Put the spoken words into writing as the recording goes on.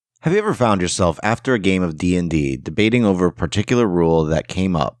Have you ever found yourself after a game of D&D debating over a particular rule that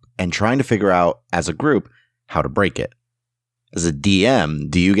came up and trying to figure out, as a group, how to break it? As a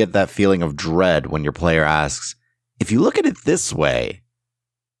DM, do you get that feeling of dread when your player asks, if you look at it this way?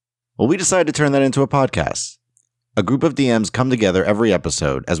 Well, we decided to turn that into a podcast. A group of DMs come together every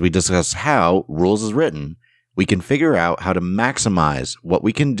episode as we discuss how, rules as written, we can figure out how to maximize what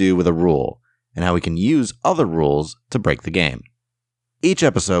we can do with a rule and how we can use other rules to break the game. Each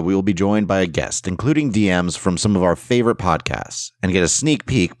episode, we will be joined by a guest, including DMs from some of our favorite podcasts, and get a sneak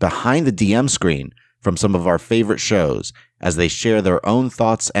peek behind the DM screen from some of our favorite shows as they share their own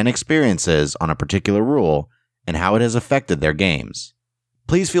thoughts and experiences on a particular rule and how it has affected their games.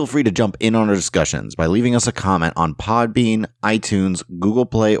 Please feel free to jump in on our discussions by leaving us a comment on Podbean, iTunes, Google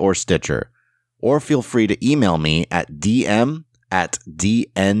Play, or Stitcher, or feel free to email me at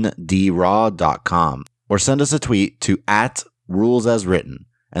dm@dndraw.com or send us a tweet to @rulesaswritten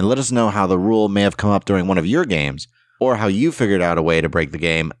and let us know how the rule may have come up during one of your games or how you figured out a way to break the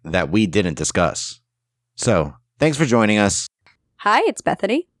game that we didn't discuss. So, thanks for joining us. Hi, it's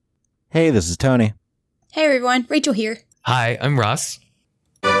Bethany. Hey, this is Tony. Hey everyone, Rachel here. Hi, I'm Ross.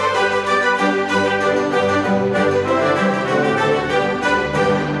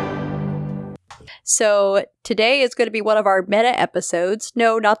 So today is going to be one of our meta episodes.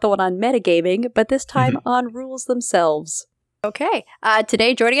 No, not the one on metagaming, but this time on rules themselves. Okay,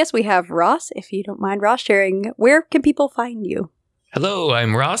 today joining us we have Ross. If you don't mind, Ross, sharing, where can people find you? Hello,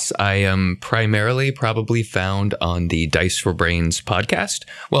 I'm Ross. I am primarily probably found on the Dice for Brains podcast.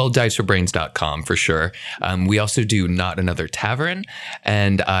 Well, diceforbrains.com for sure. We also do Not Another Tavern,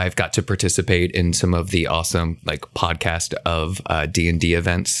 and I've got to participate in some of the awesome podcast of D&D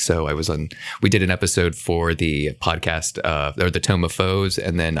events. So we did an episode for the podcast, or the Tome of Foes,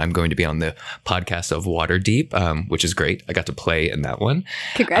 and then I'm going to be on the podcast of Waterdeep, which is great. I got to play in that one.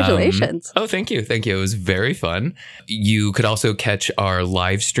 Congratulations. Thank you. It was very fun. You could also catch our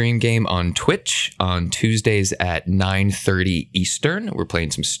live stream game on Twitch on Tuesdays at 9:30 Eastern. We're playing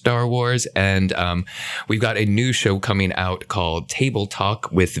some Star Wars, and we've got a new show coming out called Table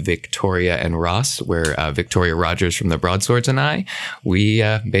Talk with Victoria and Ross, where Victoria Rogers from the Broadswords and I, we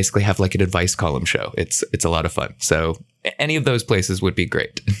basically have like an advice column show. It's a lot of fun. So any of those places would be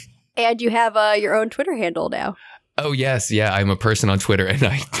great. And you have your own Twitter handle now. Oh, yes. Yeah, I'm a person on Twitter, and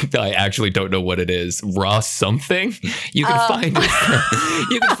I actually don't know what it is. Ross something? You can find it.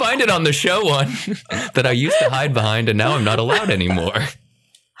 You can find it on the show one that I used to hide behind, and now I'm not allowed anymore.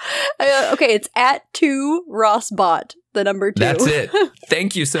 Okay, it's @2RossBot, the number 2. That's it.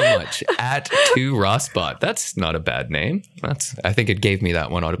 Thank you so much. @2RossBot. That's not a bad name. I think it gave me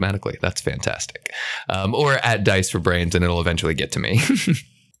that one automatically. That's fantastic. Or @Dice for Brains, and it'll eventually get to me.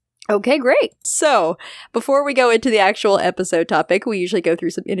 Okay, great. So, before we go into the actual episode topic, we usually go through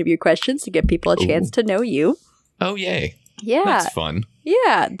some interview questions to give people a chance to know you. Oh, yay. Yeah. That's fun.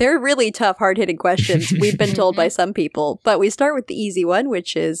 Yeah, they're really tough, hard-hitting questions, we've been told by some people. But we start with the easy one,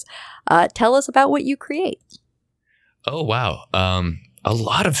 which is, tell us about what you create. Oh, wow. A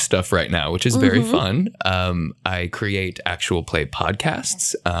lot of stuff right now, which is very fun. I create actual play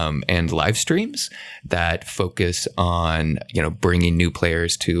podcasts and live streams that focus on, bringing new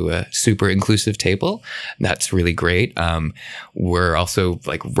players to a super inclusive table. That's really great. We're also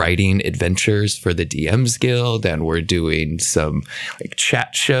writing adventures for the DMs Guild, and we're doing some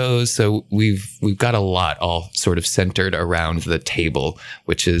chat shows. So we've got a lot all sort of centered around the table,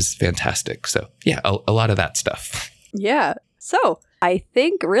 which is fantastic. So yeah, a lot of that stuff. Yeah. So I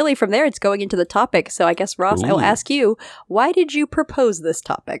think really from there it's going into the topic. So I guess, Ross, I'll ask you, why did you propose this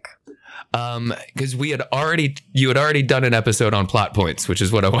topic? Because you had already done an episode on plot points, which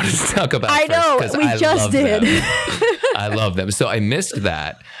is what I wanted to talk about. I know, we just did. I love them. So I missed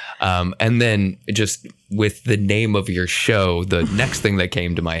that. And then just with the name of your show, the next thing that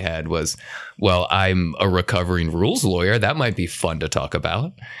came to my head was, well, I'm a recovering rules lawyer. That might be fun to talk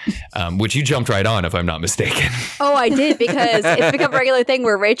about, which you jumped right on, if I'm not mistaken. Oh, I did, because it's become a regular thing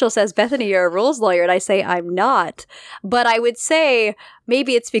where Rachel says, Bethany, you're a rules lawyer. And I say, I'm not. But I would say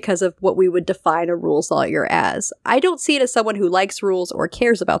maybe it's because of what we would define a rules lawyer as. I don't see it as someone who likes rules or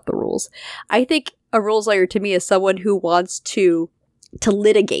cares about the rules. I think a rules lawyer to me is someone who wants to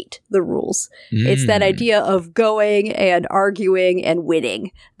litigate the rules. It's that idea of going and arguing and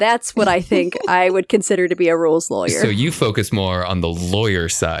winning. That's what I think I would consider to be a rules lawyer. So you focus more on the lawyer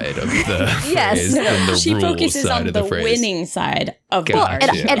side of the yes. phrase than the she rules focuses side on of the the phrase. winning side of the Gotcha.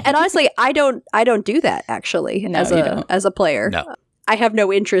 argument. And honestly, I don't do that actually No, as you don't. a player. No. I have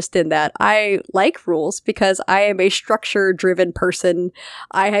no interest in that. I like rules because I am a structure-driven person.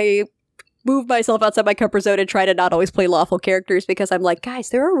 I move myself outside my comfort zone and try to not always play lawful characters because I'm like, guys,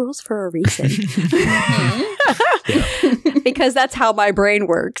 there are rules for a reason. Because that's how my brain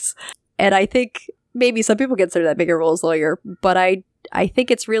works. And I think maybe some people consider that being a rules lawyer, but I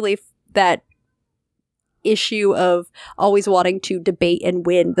think it's really that issue of always wanting to debate and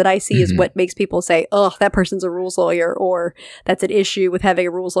win that I see is what makes people say, oh, that person's a rules lawyer, or that's an issue with having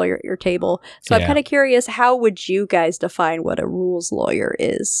a rules lawyer at your table. So I'm kind of curious, how would you guys define what a rules lawyer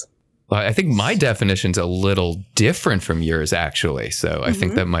is? Well, I think my definition's a little different from yours, actually. So I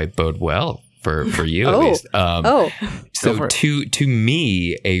think that might bode well for you at least. So to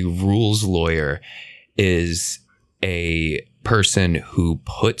me, a rules lawyer is a person who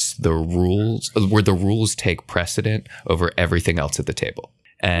puts the rules, where the rules take precedent over everything else at the table.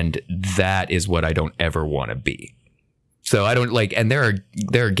 And that is what I don't ever want to be. So I don't like, and there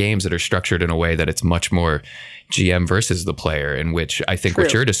are games that are structured in a way that it's much more GM versus the player, in which I think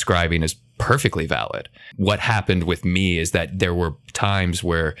what you're describing is perfectly valid. What happened with me is that there were times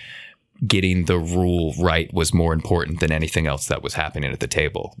where getting the rule right was more important than anything else that was happening at the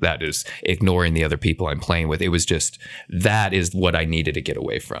table. That is ignoring the other people I'm playing with. It was just, that is what I needed to get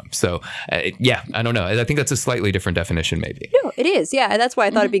away from. So I don't know. I think that's a slightly different definition maybe. No, it is. Yeah. And that's why I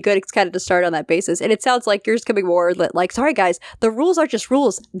thought it'd be good kind of to start on that basis. And it sounds like yours coming more like, sorry guys, the rules are just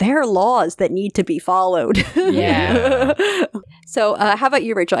rules. They're laws that need to be followed. Yeah. So how about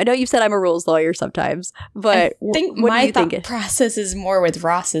you, Rachel? I know you said I'm a rules lawyer sometimes, but I think what my do you thought think? process is more with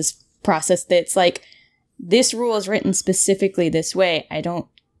Ross's process, that's like, this rule is written specifically this way.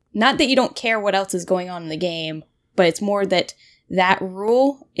 Not that you don't care what else is going on in the game, but it's more that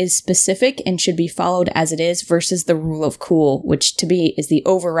rule is specific and should be followed as it is versus the rule of cool, which to me is the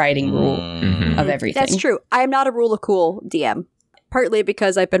overriding rule of everything. That's true. I am not a rule of cool DM, partly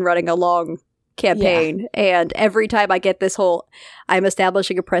because I've been running a long campaign and every time I get this whole, I'm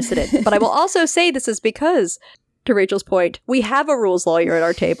establishing a precedent. But I will also say this is because, to Rachel's point, we have a rules lawyer at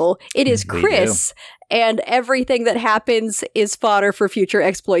our table. It is Chris, and everything that happens is fodder for future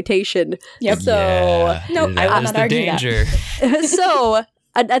exploitation. Yep. So, I will not argue that. So,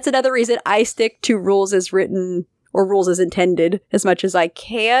 that's another reason I stick to rules as written or rules as intended as much as I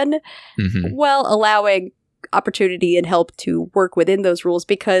can, while allowing opportunity and help to work within those rules,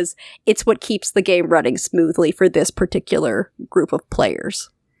 because it's what keeps the game running smoothly for this particular group of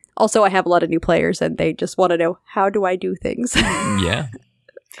players. Also, I have a lot of new players and they just want to know, how do I do things? Yeah.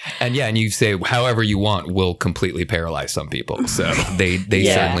 And you say however you want will completely paralyze some people. So they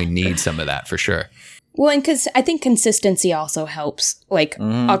certainly need some of that for sure. Well, and because I think consistency also helps, like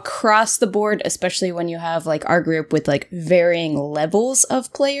across the board, especially when you have like our group with like varying levels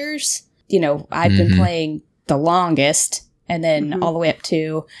of players. You know, I've been playing the longest, and then all the way up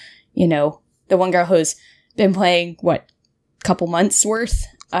to, you know, the one girl who's been playing, couple months worth.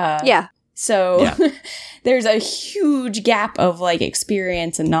 So there's a huge gap of like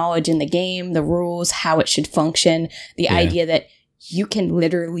experience and knowledge in the game, the rules, how it should function, the idea that you can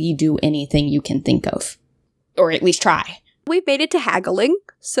literally do anything you can think of, or at least try. We've made it to haggling,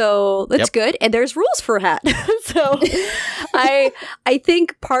 so that's good. And there's rules for that. So I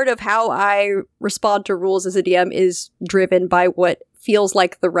think part of how I respond to rules as a DM is driven by what feels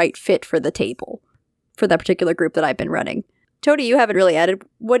like the right fit for the table for that particular group that I've been running. Tony, you haven't really added.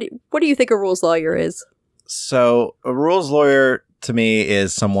 What do you think a rules lawyer is? So a rules lawyer to me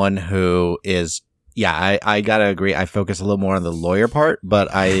is someone who is, I gotta agree. I focus a little more on the lawyer part, but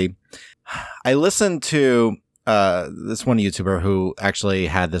I listened to this one YouTuber who actually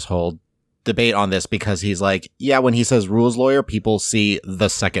had this whole debate on this, because he's like, when he says rules lawyer, people see the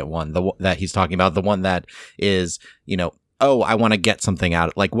second one, that he's talking about, the one that is, oh, I want to get something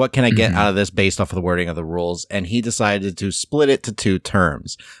out. Like, what can I get out of this based off of the wording of the rules? And he decided to split it to two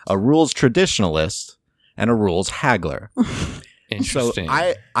terms: a rules traditionalist and a rules haggler. Interesting.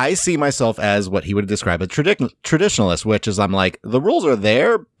 So I see myself as what he would describe as traditionalist, which is, I'm like, the rules are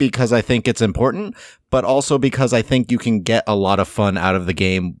there because I think it's important, but also because I think you can get a lot of fun out of the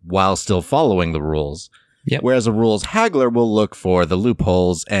game while still following the rules. Yep. Whereas a rules haggler will look for the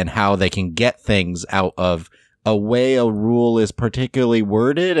loopholes and how they can get things out of a way a rule is particularly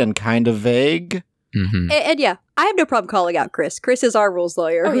worded and kind of vague. And I have no problem calling out Chris. Chris is our rules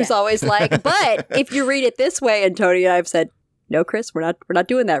lawyer, who's always like, but if you read it this way, and Tony and I have said, no, Chris, we're not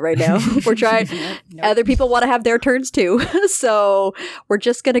doing that right now. We're trying. Other people want to have their turns too. So we're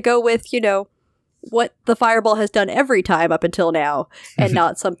just going to go with, what the Fireball has done every time up until now, and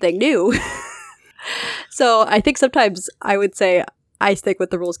not something new. So I think sometimes I would say I stick with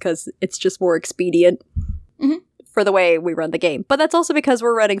the rules because it's just more expedient for the way we run the game. But that's also because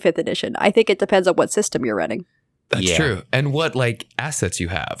we're running 5th edition. I think it depends on what system you're running. That's Yeah. true. And what like assets you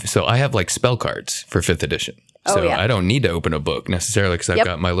have. So I have like spell cards for 5th edition. Oh, So yeah. I don't need to open a book necessarily because Yep.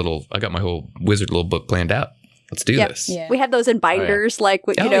 I got my whole wizard little book planned out. Let's do Yep. this. Yeah. We had those in binders, like,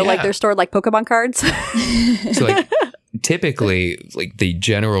 you Oh, know, like yeah. they're stored like Pokemon cards. So like typically like the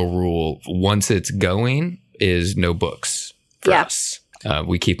general rule once it's going is no books for Yeah. us.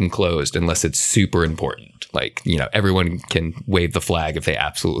 We keep them closed unless it's super important. Like, you know, everyone can wave the flag if they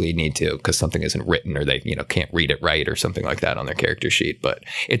absolutely need to because something isn't written or they, you know, can't read it right or something like that on their character sheet. But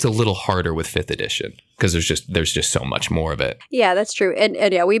it's a little harder with 5th edition because there's just so much more of it. Yeah, that's true. And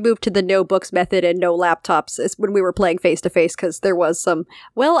yeah, we moved to the no books method and no laptops when we were playing face to face because there was some,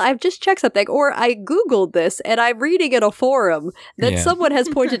 well, I've just checked something or I Googled this and I'm reading in a forum that Yeah. someone has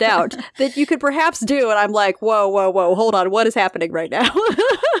pointed out that you could perhaps do. And I'm like, whoa, hold on. What is happening right now?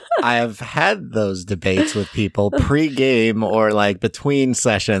 I have had those debates with people pre-game or like between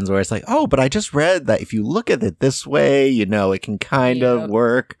sessions where it's like, oh, but I just read that if you look at it this way, you know, it can kind of Yep.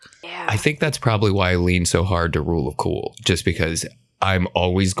 work. Yeah. I think that's probably why I lean so hard to Rule of Cool, just because I'm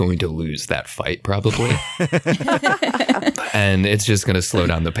always going to lose that fight probably. And it's just going to slow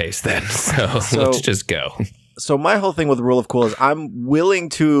down the pace then. So let's just go. So my whole thing with Rule of Cool is I'm willing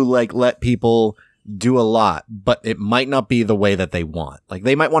to like let people do a lot, but it might not be the way that they want. Like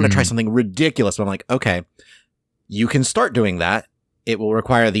they might want to try something ridiculous, but I'm like, okay, you can start doing that. It will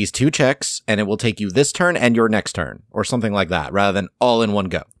require these 2 checks and it will take you this turn and your next turn or something like that rather than all in one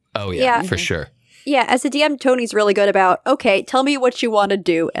go. Oh, yeah, Yeah. for sure. Yeah, as a DM, Tony's really good about, okay, tell me what you want to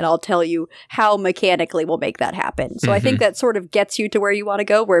do, and I'll tell you how mechanically we'll make that happen. So I think that sort of gets you to where you want to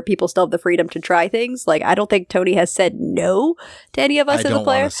go, where people still have the freedom to try things. Like, I don't think Tony has said no to any of us I as a don't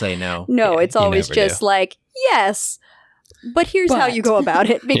player. want to say no. No, Yeah, it's you always never just do. like, yes, but here's how But. you go about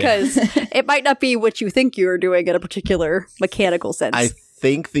it, because it might not be what you think you're doing in a particular mechanical sense. I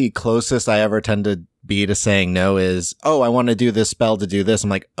think the closest I ever tend to be to saying no is, oh, I want to do this spell to do this.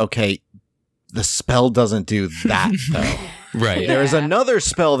 I'm like, okay, the spell doesn't do that though. Right. Yeah. There is another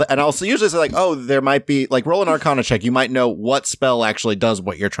spell that, and I'll usually say like, oh, there might be like roll an Arcana check. You might know what spell actually does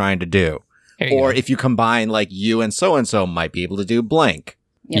what you're trying to do. There you Or go. if you combine like you and so might be able to do blank.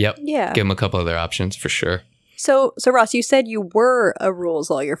 Yep. yeah. Give them a couple other options for sure. So Ross, you said you were a rules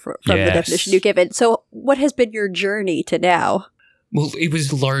lawyer from the Yes. definition you given. So what has been your journey to now? Well, it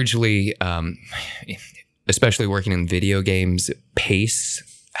was largely, especially working in video games, pace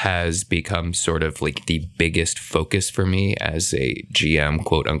has become sort of like the biggest focus for me as a GM,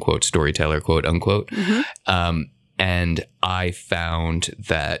 quote unquote, storyteller, quote unquote. And I found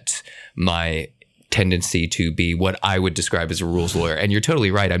that my tendency to be what I would describe as a rules lawyer. And you're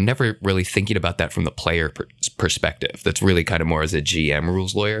totally right. I'm never really thinking about that from the player perspective. That's really kind of more as a GM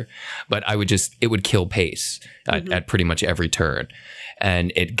rules lawyer. But it would kill pace at pretty much every turn.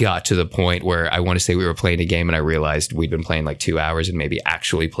 And it got to the point where I want to say we were playing a game and I realized we'd been playing like 2 hours and maybe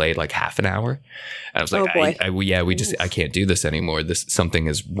actually played like half an hour. And I was like, Oh, boy. I can't do this anymore. Something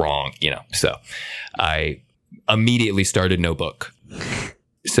is wrong, you know? So I immediately started no book.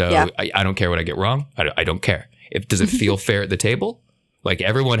 So Yeah. I don't care what I get wrong. I don't care. Does it feel fair at the table? Like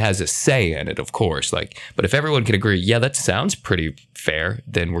everyone has a say in it, of course. Like, but if everyone can agree, yeah, that sounds pretty fair,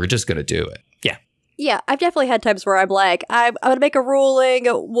 then we're just going to do it. Yeah. Yeah, I've definitely had times where I'm like, I'm going to make a ruling,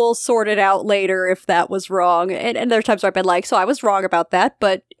 we'll sort it out later if that was wrong. And there are times where I've been like, so I was wrong about that,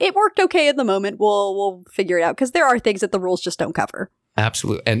 but it worked okay in the moment, we'll figure it out. Because there are things that the rules just don't cover.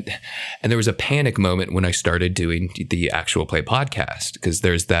 Absolutely. And there was a panic moment when I started doing the actual play podcast, because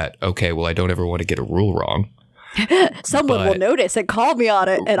there's that, okay, well, I don't ever want to get a rule wrong. Someone will But- notice and call me on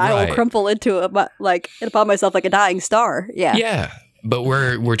it, and I will Right. crumple into it, upon myself like a dying star. Yeah. Yeah. But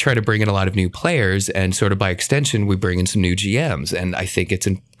we're trying to bring in a lot of new players, and sort of by extension, we bring in some new GMs. And I think it's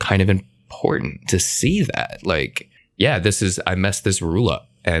kind of important to see that. Like, yeah, I messed this rule up,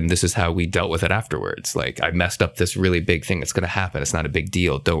 and this is how we dealt with it afterwards. Like, I messed up this really big thing that's going to happen. It's not a big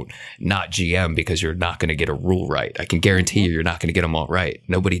deal. Don't not GM because you're not going to get a rule right. I can guarantee you're not going to get them all right.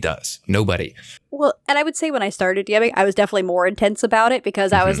 Nobody does. Nobody. Well, and I would say when I started DMing, I was definitely more intense about it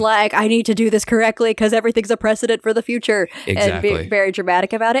because I was like, I need to do this correctly because everything's a precedent for the future. And Exactly. being very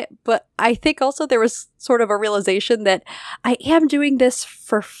dramatic about it. But I think also there was sort of a realization that I am doing this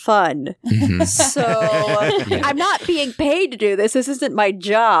for fun. Mhm. So I'm not being paid to do this. This isn't my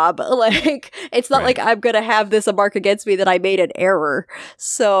job. Like, it's not Right. like I'm going to have this a mark against me that I made an error.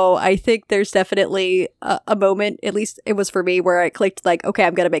 So I think there's definitely a moment, at least it was for me, where I clicked like, okay,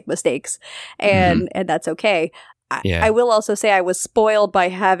 I'm going to make mistakes. And that's okay. Yeah. I will also say I was spoiled by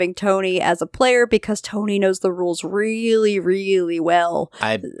having Tony as a player because Tony knows the rules really, really well.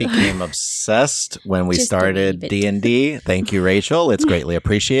 I became obsessed when we Just started believe it. D&D. Thank you, Rachel. It's greatly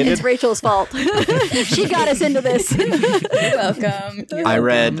appreciated. It's Rachel's fault. She got us into this. You're welcome. I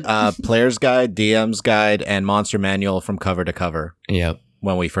read Player's Guide, DM's Guide, and Monster Manual from cover to cover Yep.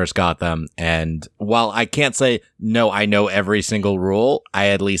 when we first got them. And while I can't say, no, I know every single rule, I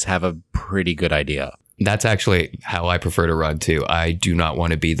at least have a pretty good idea. That's actually how I prefer to run too. I do not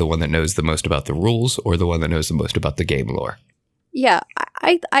want to be the one that knows the most about the rules or the one that knows the most about the game lore. Yeah,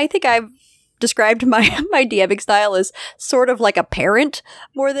 I think I've described my DMing style as sort of like a parent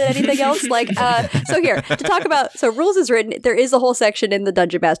more than anything else. So here, to talk about, so rules is written, there is a whole section in the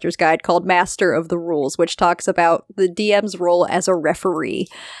Dungeon Master's Guide called Master of the Rules, which talks about the DM's role as a referee.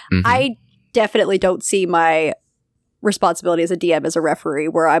 Mhm. I definitely don't see my responsibility as a DM as a referee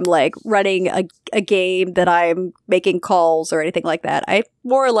where I'm like running a game that I'm making calls or anything like that. I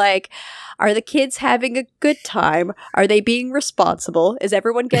more like, are the kids having a good time? Are they being responsible? Is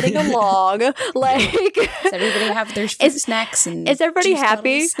everyone getting along? Does everybody have their fruit snacks and is everybody juice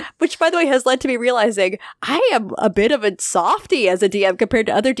happy? bottles? Which, by the way, has led to me realizing I am a bit of a softie as a DM compared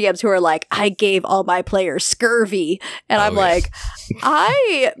to other DMs who are like, I gave all my players scurvy. And I'm yeah. like,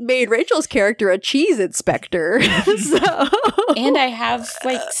 I made Rachel's character a cheese inspector. So And I have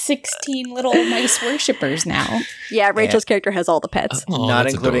like 16 little mice worshippers now. yeah, Rachel's character has all the pets. Oh, Not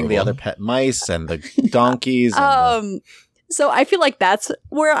that's including the adorable. other pet mice and the donkeys. And So I feel like that's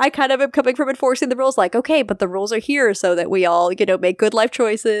where I kind of am coming from enforcing the rules. Like, okay, but the rules are here so that we all, make good life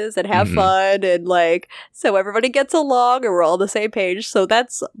choices and have Mhm. fun and so everybody gets along and we're all on the same page. So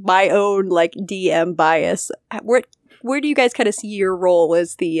that's my own DM bias. Where do you guys kind of see your role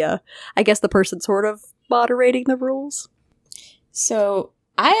as the, I guess the person sort of moderating the rules? So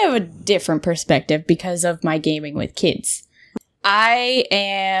I have a different perspective because of my gaming with kids. I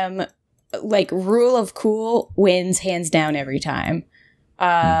am rule of cool wins hands down every time.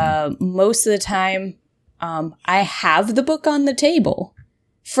 Most of the time, I have the book on the table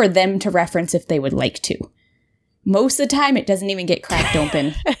for them to reference if they would like to. Most of the time, it doesn't even get cracked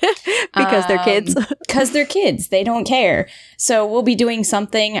open. Because they're kids. Because they're kids. They don't care. So we'll be doing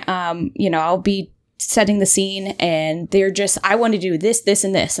something, I'll be setting the scene and they're just, I want to do this, this,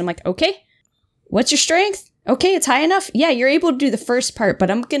 and this. I'm like, okay, what's your strength? Okay, it's high enough. Yeah, you're able to do the first part, but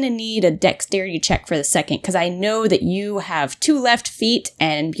I'm going to need a dexterity check for the second because I know that you have 2 left feet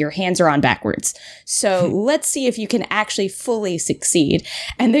and your hands are on backwards. So let's see if you can actually fully succeed.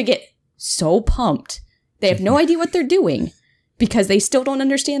 And they get so pumped. They have no idea what they're doing because they still don't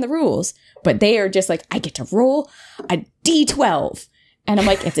understand the rules, but they are just like, I get to roll a D12. And I'm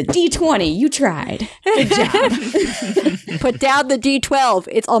like, it's a D20. You tried. Good job. Put down the D12.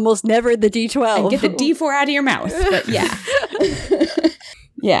 It's almost never the D12. And get the D4 out of your mouth. But yeah.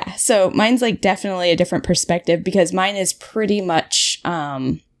 Yeah. So mine's definitely a different perspective because mine is pretty much,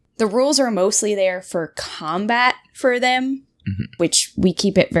 the rules are mostly there for combat for them, which we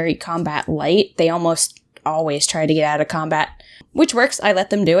keep it very combat light. They almost always try to get out of combat, which works. I let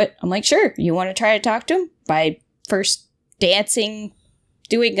them do it. I'm like, sure, you want to try to talk to them by first dancing,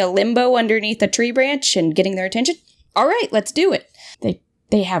 doing a limbo underneath a tree branch and getting their attention? All right, let's do it.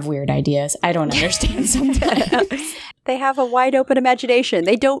 They have weird ideas. I don't understand sometimes. They have a wide open imagination.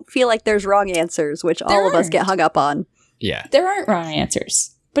 They don't feel like there's wrong answers, which all of us get hung up on. Yeah. There aren't wrong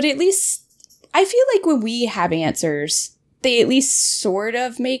answers. But at least I feel like when we have answers, they at least sort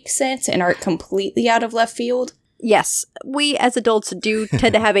of make sense and aren't completely out of left field. Yes, we as adults do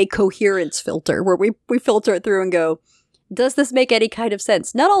tend to have a coherence filter where we filter it through and go, does this make any kind of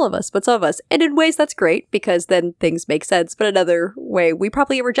sense? Not all of us, but some of us. And in ways that's great because then things make sense. But another way, we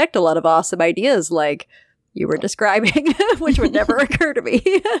probably reject a lot of awesome ideas like you were describing, which would never occur to me.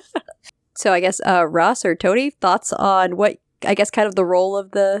 So I guess Ross or Tony, thoughts on what I guess kind of the role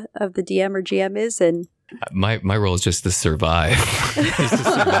of the DM or GM is? And My role is just to survive. Just to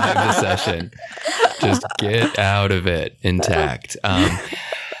survive the session. Just get out of it intact.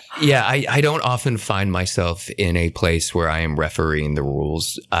 Yeah, I don't often find myself in a place where I am refereeing the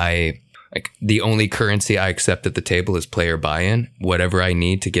rules. The only currency I accept at the table is player buy-in. Whatever I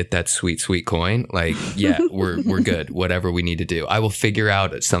need to get that sweet, sweet coin, we're good. Whatever we need to do. I will figure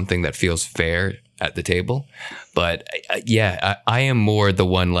out something that feels fair at the table. But I am more the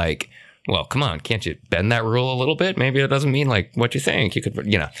one well, come on, can't you bend that rule a little bit? Maybe it doesn't mean what you think. You could,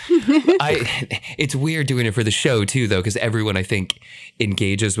 it's weird doing it for the show too, though, because everyone I think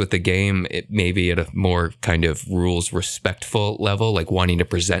engages with the game maybe at a more kind of rules respectful level, wanting to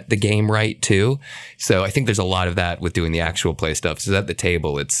present the game right too. So I think there's a lot of that with doing the actual play stuff. So at the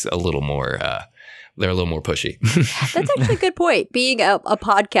table, it's a little more they're a little more pushy. That's actually a good point. Being a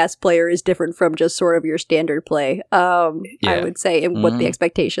podcast player is different from just sort of your standard play, I would say, and what the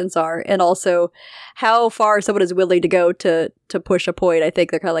expectations are. And also how far someone is willing to go to push a point. I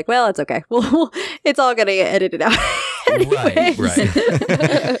think they're kind of like, well, it's okay. Well, it's all going to get edited out.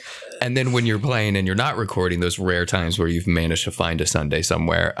 Right. And then when you're playing and you're not recording, those rare times where you've managed to find a Sunday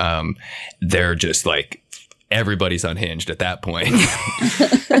somewhere, they're just like, everybody's unhinged at that point.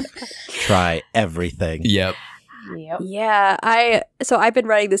 Try everything. Yep. Yeah, I've been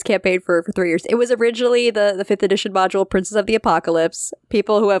running this campaign for 3 years. It was originally the 5th edition module, Princes of the Apocalypse.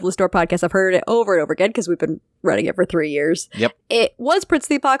 People who have listened to our podcast have heard it over and over again because we've been running it for 3 years. Yep. It was Prince of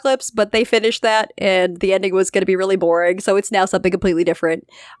the Apocalypse, but they finished that and the ending was going to be really boring, so it's now something completely different.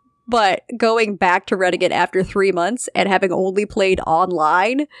 But going back to running it after 3 months and having only played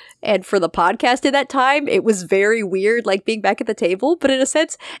online and for the podcast in that time, it was very weird, like being back at the table. But in a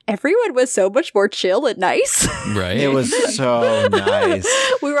sense, everyone was so much more chill and nice. Right. It was so nice.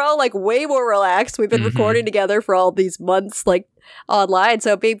 We were all like way more relaxed. We've been recording together for all these months, like online.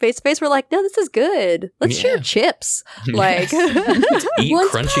 So being face to face, we're like, no, this is good. Let's share chips. Like, eat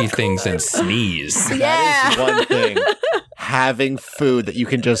crunchy things and sneeze. That is one thing. Having food that you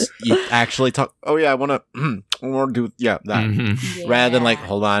can just actually talk. Oh yeah, I want to do that. Rather than like,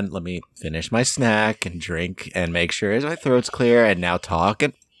 hold on, let me finish my snack and drink and make sure my throat's clear and now talk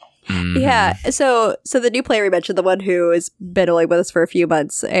and. Yeah, so the new player we mentioned, the one who has been only with us for a few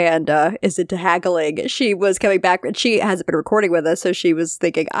months and is into haggling, she was coming back and she hasn't been recording with us, so she was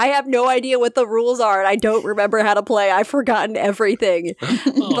thinking, I have no idea what the rules are and I don't remember how to play. I've forgotten everything.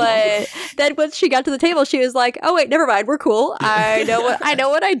 But then once she got to the table, she was like, oh wait, never mind, we're cool. I know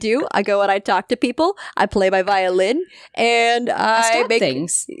what I do. I go and I talk to people. I play my violin and I make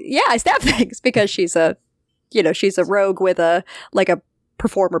things. Yeah, I stab things because she's a rogue with a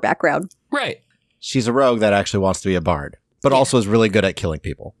performer background. Right. She's a rogue that actually wants to be a bard, but also is really good at killing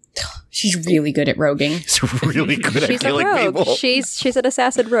people. She's really good at roguing. She's really good at killing a rogue. people. She's an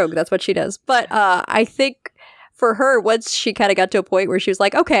assassin rogue. That's what she does. But I think for her, once she kind of got to a point where she was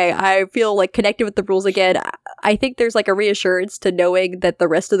like, okay, I feel like connected with the rules again, I think there's like a reassurance to knowing that the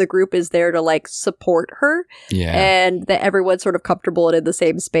rest of the group is there to like support her. Yeah. And that everyone's sort of comfortable and in the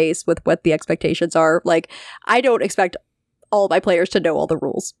same space with what the expectations are. Like, I don't expect all my players to know all the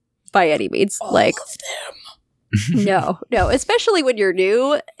rules by any means. All like of them. No, especially when you're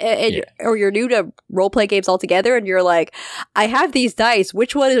new or you're new to roleplay games altogether and you're like, I have these dice,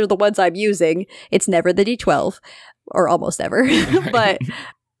 which ones are the ones I'm using? It's never the D12 or almost never.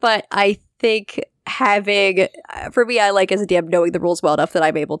 but I think having, for me, I like as a DM knowing the rules well enough that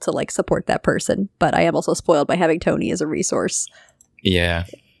I'm able to like support that person, but I am also spoiled by having Tony as a resource. Yeah.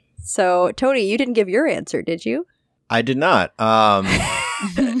 So Tony, you didn't give your answer, did you? I did not.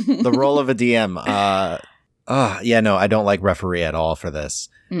 The role of a DM. No, I don't like referee at all for this.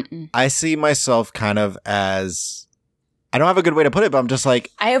 I see myself kind of as, I don't have a good way to put it, but I'm just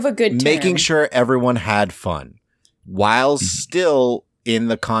like, I have a good making term. sure everyone had fun while still in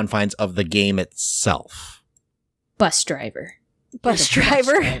the confines of the game itself. Bus driver. Bus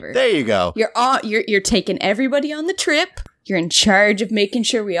driver. There you go. You're taking everybody on the trip. You're in charge of making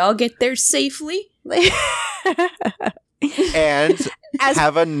sure we all get there safely. And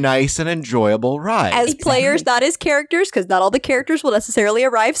have a nice and enjoyable ride. As players, not as characters, because not all the characters will necessarily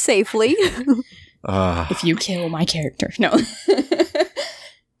arrive safely. If you kill my character. No.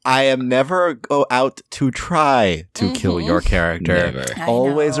 I am never go out to try to kill your character. Never.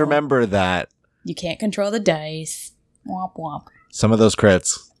 Always remember that. You can't control the dice. Womp womp. Some of those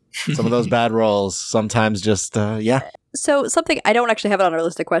crits, some of those bad rolls, sometimes just, So something, I don't actually have it on our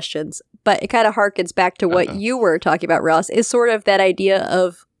list of questions, but it kind of harkens back to what you were talking about, Ross, is sort of that idea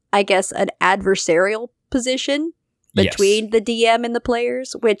of, I guess, an adversarial position between the DM and the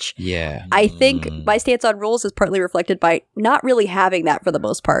players, which I think my stance on rules is partly reflected by not really having that for the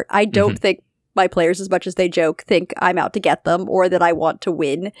most part. I don't think my players, as much as they joke, think I'm out to get them or that I want to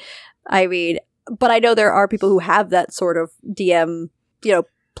win. I mean, but I know there are people who have that sort of DM,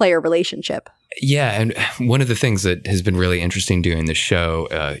 player relationship. Yeah, and one of the things that has been really interesting doing the show,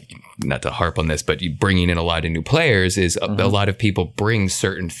 not to harp on this, but bringing in a lot of new players is a lot of people bring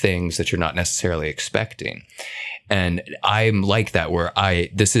certain things that you're not necessarily expecting. And I'm like that where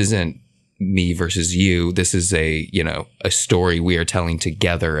this isn't me versus you. This is a story we are telling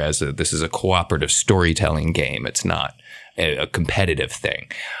together this is a cooperative storytelling game. It's not a competitive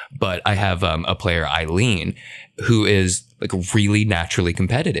thing. But I have a player, Eileen, who is like really naturally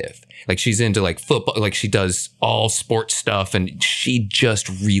competitive. Like she's into like football, like she does all sports stuff and she just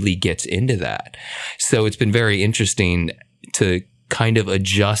really gets into that. So it's been very interesting to kind of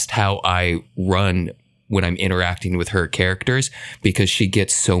adjust how I run when I'm interacting with her characters, because she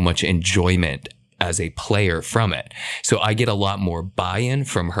gets so much enjoyment as a player from it. So I get a lot more buy-in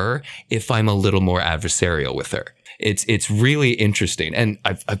from her if I'm a little more adversarial with her. It's really interesting. And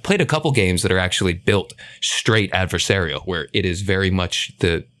I've played a couple games that are actually built straight adversarial, where it is very much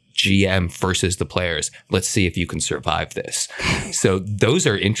the GM versus the players. Let's see if you can survive this. So those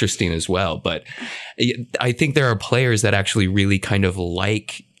are interesting as well. But I think there are players that actually really kind of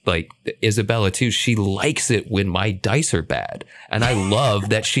like Isabella too. She likes it when my dice are bad. And I love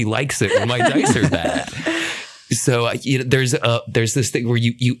that she likes it when my dice are bad. So there's this thing where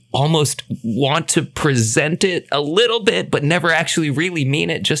you almost want to present it a little bit, but never actually really mean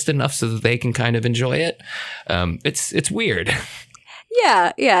it, just enough so that they can kind of enjoy it. It's weird.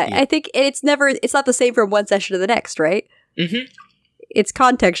 Yeah. I think it's not the same from one session to the next, right? Mm-hmm. It's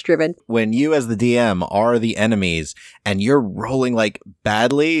context driven. When you as the DM are the enemies and you're rolling like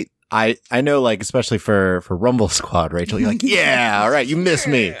badly, I know, like, especially for Rumble Squad, Rachel, you're like, yeah, all right, you miss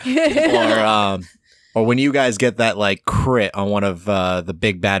me. Or when you guys get that like crit on one of the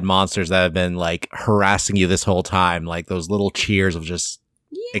big bad monsters that have been like harassing you this whole time, like those little cheers of just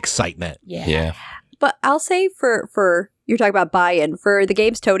excitement. Yeah. But I'll say for you're talking about buy-in for the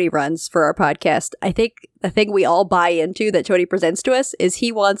games Tony runs for our podcast, I think the thing we all buy into that Tony presents to us is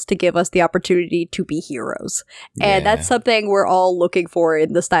he wants to give us the opportunity to be heroes. And that's something we're all looking for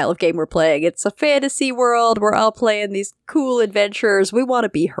in the style of game we're playing. It's a fantasy world. We're all playing these cool adventures. We want to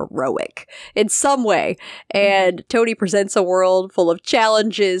be heroic in some way. And Tony presents a world full of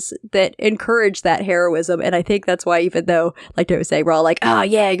challenges that encourage that heroism. And I think that's why, even though, like Tony was saying, we're all like, oh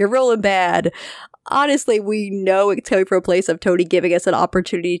yeah, you're rolling bad. Honestly, we know it's coming from a place of Tony giving us an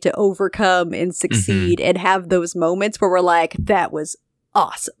opportunity to overcome and succeed and have those moments where we're like, that was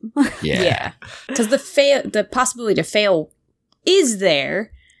awesome. Yeah. Because the possibility to fail is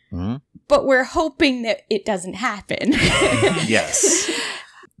there, but we're hoping that it doesn't happen. Yes.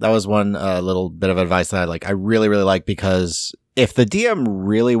 That was one little bit of advice that I really, really like, because if the DM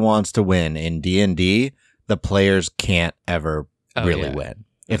really wants to win in D&D, the players can't ever win.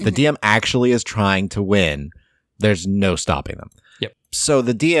 If the DM actually is trying to win, there's no stopping them. Yep. So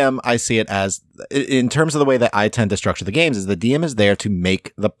the DM, I see it as, in terms of the way that I tend to structure the games, is the DM is there to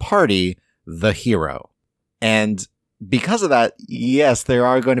make the party the hero. And because of that, yes, there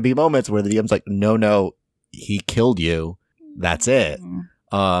are going to be moments where the DM's like, no, he killed you. That's it.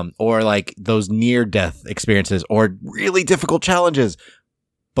 Or like those near-death experiences or really difficult challenges.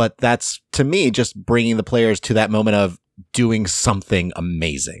 But that's, to me, just bringing the players to that moment of doing something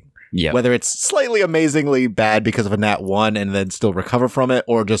amazing. Yeah. Whether it's slightly amazingly bad because of a nat 1 and then still recover from it,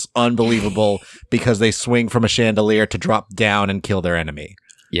 or just unbelievable because they swing from a chandelier to drop down and kill their enemy.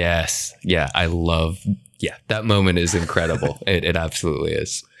 Yes. Yeah. That moment is incredible. It absolutely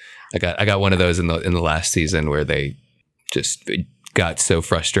is. I got one of those in the last season where they just got so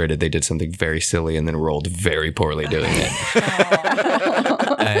frustrated they did something very silly and then rolled very poorly doing it.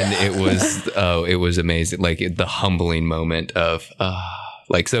 And it was amazing. Like the humbling moment of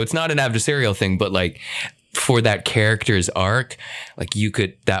so it's not an adversarial thing, but like for that character's arc, like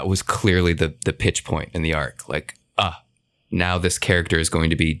that was clearly the pitch point in the arc. Like, now this character is going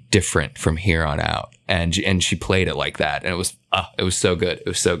to be different from here on out. And she played it like that. And it was so good. It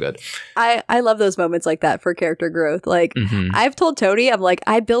was so good. I love those moments like that for character growth. Like, I've told Tony, I'm like,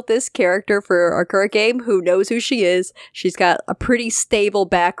 I built this character for our current game who knows who she is. She's got a pretty stable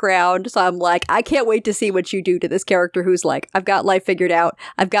background. So I'm like, I can't wait to see what you do to this character who's like, I've got life figured out.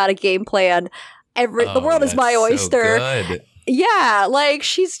 I've got a game plan. The world is my oyster. So good. Yeah, like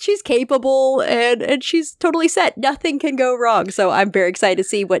she's capable and she's totally set. Nothing can go wrong. So I'm very excited to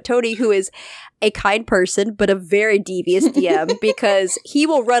see what Tony, who is a kind person but a very devious DM, because he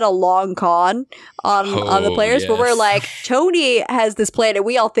will run a long con on the players. Yes. But we're like, Tony has this plan and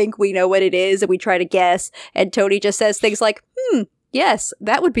we all think we know what it is and we try to guess. And Tony just says things like, yes,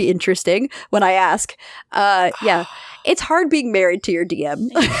 that would be interesting when I ask. Yeah. It's hard being married to your DM.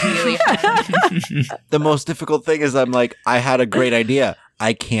 Really hard. The most difficult thing is I'm like, I had a great idea.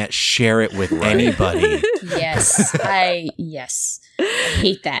 I can't share it with anybody. Yes. I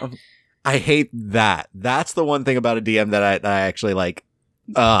hate that. I hate that. That's the one thing about a DM that I actually like.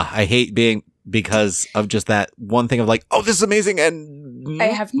 I hate being, because of just that one thing of like, oh, this is amazing. And I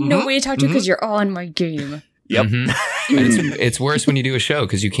have no way to talk to you because you're all in my game. Yep. And it's worse when you do a show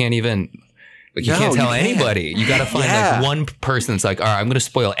because you can't even... Like you can't tell anybody. You got to find like one person that's like, all right, I'm going to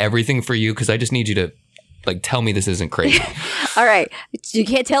spoil everything for you because I just need you to Like, tell me this isn't crazy. All right. You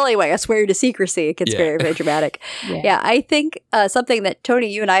can't tell anyway. I swear to secrecy. It gets very, very dramatic. Yeah, I think something that Tony,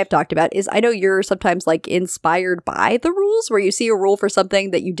 you and I have talked about is I know you're sometimes like inspired by the rules where you see a rule for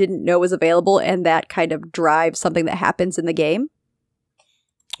something that you didn't know was available and that kind of drives something that happens in the game.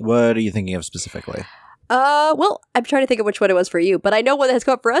 What are you thinking of specifically? Well, I'm trying to think of which one it was for you, but I know what has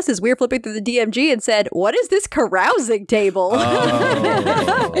come up for us is we were flipping through the DMG and said, "What is this carousing table?"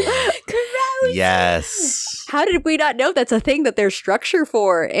 Oh. Carousing. Yes. How did we not know that's a thing that there's structure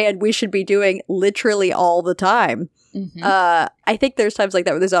for and we should be doing literally all the time? Mhm. I think there's times like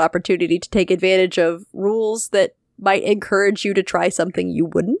that where there's an opportunity to take advantage of rules that might encourage you to try something you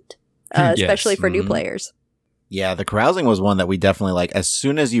wouldn't, especially for new Mhm. players. Yeah, the carousing was one that we definitely like. As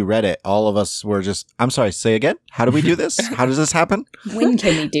soon as you read it, all of us were just, I'm sorry, say again? How do we do this? How does this happen? When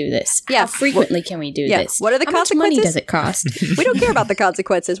can we do this? Yeah. How frequently can we do Yeah. this? What are the How much money consequences? does it cost? We don't care about the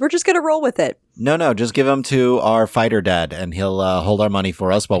consequences. We're just going to roll with it. No, just give them to our fighter dad and he'll hold our money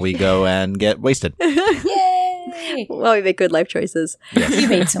for us while we go and get wasted. Yay! Well, we make good life choices. We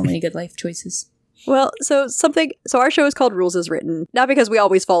made so many good life choices. Well, so our show is called Rules as Written, not because we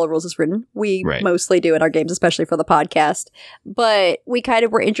always follow rules as written. We Right. mostly do in our games, especially for the podcast. But we kind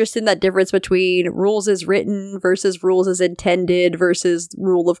of were interested in that difference between rules as written versus rules as intended versus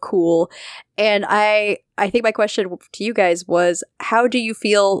rule of cool. And I think my question to you guys was, how do you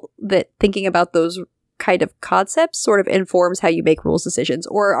feel that thinking about those kind of concepts sort of informs how you make rules decisions?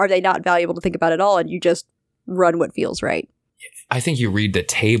 Or are they not valuable to think about at all and you just run what feels right? I think you read the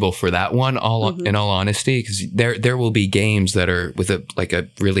table for that one. In all honesty, because there will be games that are with a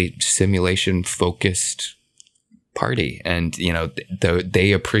really simulation focused party, and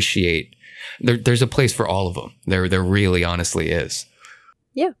they appreciate. There's a place for all of them. There really honestly is.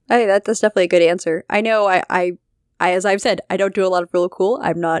 Yeah, that's definitely a good answer. I know I as I've said, I don't do a lot of Rule of Cool.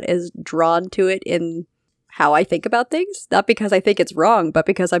 I'm not as drawn to it in how I think about things. Not because I think it's wrong, but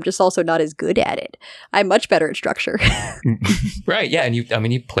because I'm just also not as good at it. I'm much better at structure. Right. Yeah. And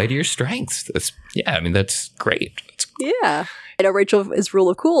you play to your strengths. That's great. Yeah. I know Rachel is Rule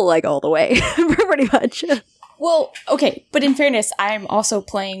of Cool like all the way, pretty much. Well, okay, but in fairness, I'm also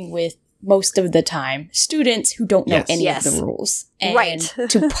playing with most of the time students who don't know Yes. any Yes. of the rules. And Right.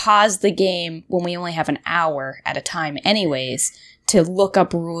 to pause the game when we only have an hour at a time anyways, to look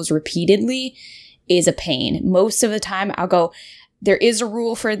up rules repeatedly is a pain. Most of the time I'll go, there is a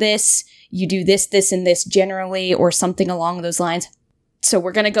rule for this, you do this, this, and this generally, or something along those lines. So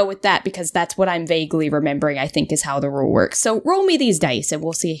we're going to go with that because that's what I'm vaguely remembering, I think, is how the rule works. So roll me these dice and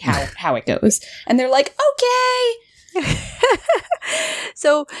we'll see how it goes. And they're like, okay.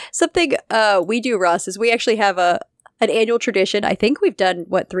 So something we do, Ross, is we actually have an annual tradition. I think we've done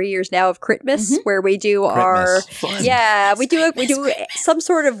 3 years now of Critmas, where we do our Critmas. yeah, we do some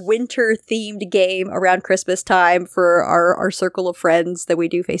sort of winter themed game around Christmas time for our circle of friends that we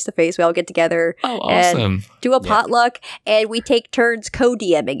do face to face. We all get together Oh, and awesome. do a potluck, and we take turns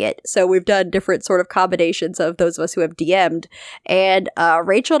co-DMing it. So we've done different sort of combinations of those of us who have DM'd, and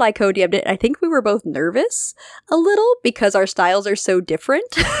Rachel and I co-DM'd it. I think we were both nervous a little because our styles are so different.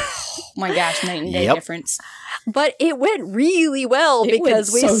 Oh my gosh, night and day Yep. difference. But it went really well It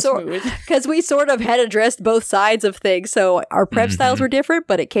because went we so smooth. because we sort of had addressed both sides of things. So our prep styles were different,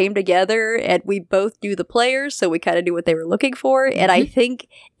 but it came together, and we both knew the players, so we kind of knew what they were looking for. And I think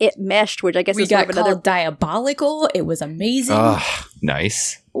it meshed, which I guess We is sort got of another. called diabolical. It was amazing. Ugh.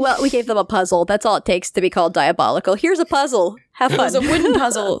 Nice. Well, we gave them a puzzle. That's all it takes to be called diabolical. Here's a puzzle. Have It was a fun. wooden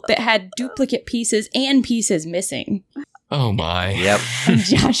puzzle that had duplicate pieces and pieces missing. Oh my. Yep. And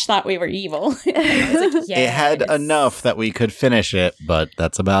Josh thought we were evil. I was like, It had "Yes." enough that we could finish it, but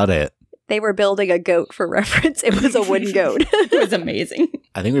that's about it. They were building a goat for reference. It was a wooden goat. It was amazing.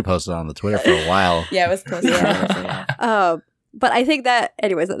 I think we posted on the Twitter for a while. Yeah, it was close. But I think that,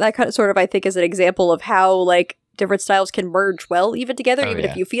 anyways, that kind of sort of, I think, is an example of how, like, different styles can merge well even together, Oh, even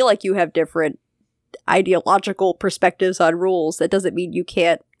yeah. if you feel like you have different ideological perspectives on rules. That doesn't mean you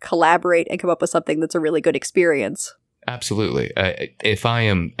can't collaborate and come up with something that's a really good experience. Absolutely. If I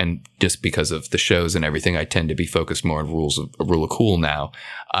am, and just because of the shows and everything, I tend to be focused more on rule of cool now.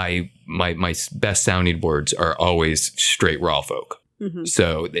 My best sounding boards are always straight raw folk. Mhm.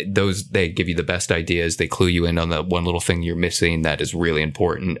 So they give you the best ideas. They clue you in on the one little thing you're missing that is really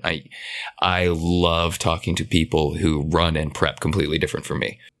important. I love talking to people who run and prep completely different from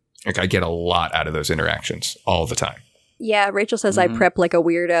me. Like, I get a lot out of those interactions all the time. Yeah, Rachel says I Mhm. prep like a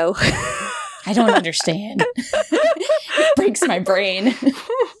weirdo. I don't understand. It breaks my brain.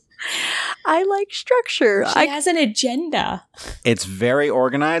 I like structure. She has an agenda. It's very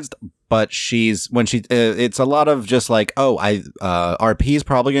organized, but it's a lot of just like, oh, RP is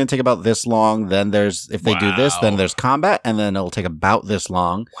probably going to take about this long. Then if they do this, then there's combat, and then it'll take about this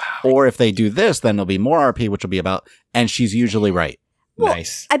long. Wow. Or if they do this, then there'll be more RP, which will be about, and she's usually right. Well,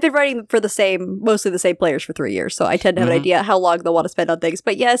 Nice. I've been writing for mostly the same players for 3 years, so I tend to have an idea how long they'll want to spend on things.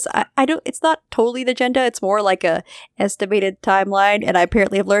 But yes, I don't. It's not totally the agenda. It's more like a estimated timeline, and I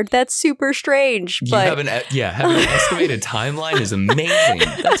apparently have learned that's super strange. But Having an estimated timeline is amazing.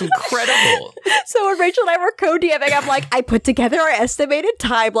 That's incredible. So when Rachel and I were co-DMing, I'm like, I put together our estimated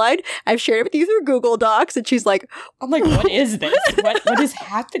timeline. I've shared it with you through Google Docs, and she's like, I'm like, what is this? What is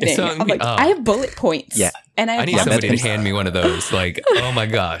happening? I'm like, I have bullet points. Yeah. And I need somebody to hand me one of those. Like, oh my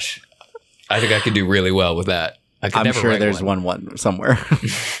gosh. I think I could do really well with that. I'm sure there's one somewhere.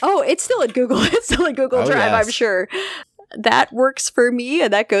 oh, it's still in Google. It's still in Google Drive, yes. I'm sure. That works for me,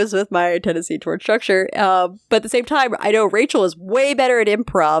 and that goes with my tendency towards structure. But at the same time, I know Rachel is way better at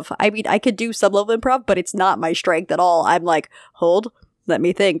improv. I mean, I could do some level of improv, but it's not my strength at all. I'm like, hold, let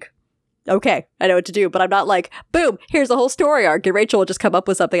me think. Okay, I know what to do, but I'm not like, boom, here's the whole story arc. And Rachel will just come up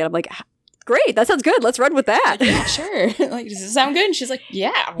with something, and I'm like, great, that sounds good. Let's run with that. Yeah, sure. Like, does it sound good? And she's like,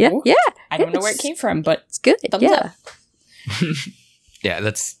 yeah. Yeah. I don't know where it came from, but it's good. thumbs Yeah. up. Yeah,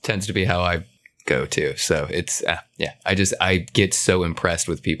 that tends to be how I go too. So it's I get so impressed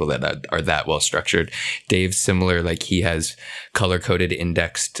with people that are that well structured. Dave's similar, like he has color coded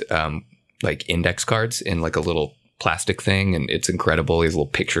indexed like index cards in like a little plastic thing, and it's incredible. He has little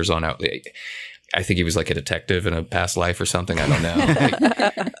pictures on out. I think he was like a detective in a past life or something. I don't know.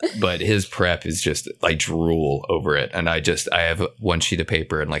 But his prep is just like drool over it. And I have one sheet of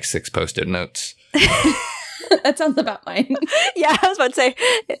paper and like 6 Post-it notes. That sounds about mine. Yeah, I was about to say,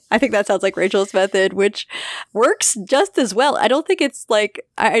 I think that sounds like Rachel's method, which works just as well. I don't think it's like,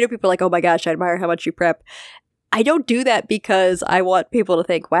 I know people are like, oh my gosh, I admire how much you prep. I don't do that because I want people to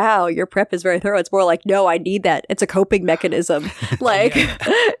think, wow, your prep is very thorough. It's more like, no, I need that. It's a coping mechanism. Like,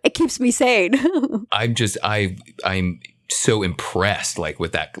 it keeps me sane. I'm so impressed like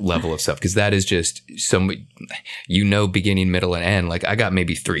with that level of stuff, because that is just beginning, middle, and end. Like I got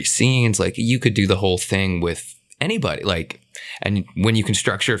maybe 3 scenes. Like you could do the whole thing with anybody. Like, and when you can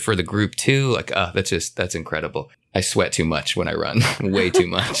structure it for the group too, like that's incredible. I sweat too much when I run, way too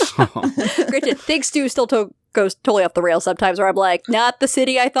much. Granted, things do still goes totally off the rails sometimes, where I'm like, not the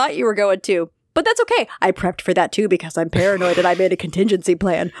city I thought you were going to. But that's okay. I prepped for that too because I'm paranoid and I made a contingency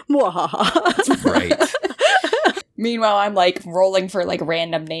plan. Mwahaha. Right. Meanwhile, I'm like rolling for like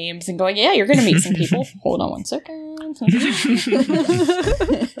random names and going, yeah, you're going to meet some people. Hold on one second.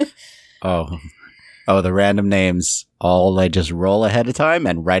 Oh, the random names. All I just roll ahead of time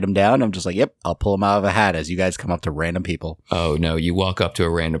and write them down. I'm just like, yep, I'll pull them out of a hat as you guys come up to random people. Oh, no, you walk up to a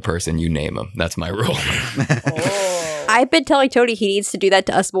random person, you name them. That's my rule. Oh. I've been telling Tony he needs to do that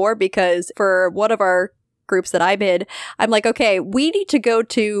to us more, because for one of our groups that I'm in, I'm like, okay, we need to go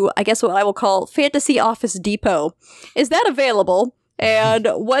to, I guess what I will call Fantasy Office Depot. Is that available? And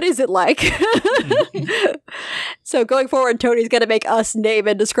what is it like? So going forward, Tony's going to make us name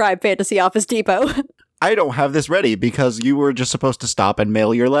and describe Fantasy Office Depot. I don't have this ready because you were just supposed to stop and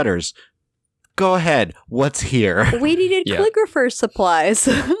mail your letters. Go ahead. What's here? We needed calligrapher's supplies.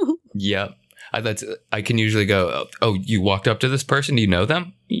 Yep. I can usually go, oh, you walked up to this person? Do you know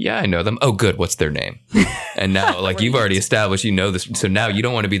them? Yeah, I know them. Oh, good. What's their name? And now, like, you've already established you know this. So now you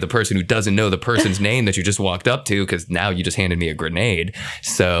don't want to be the person who doesn't know the person's name that you just walked up to, because now you just handed me a grenade.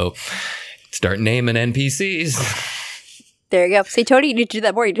 So start naming NPCs. There you go. See, Tony, you need to do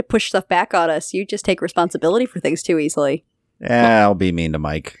that more. You need to push stuff back on us. You just take responsibility for things too easily. Yeah, I'll be mean to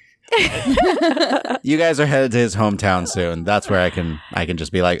Mike. You guys are headed to his hometown soon. That's where I can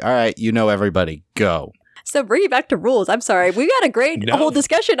just be like, all right, you know everybody, go. So bring it back to rules. I'm sorry. We got a great whole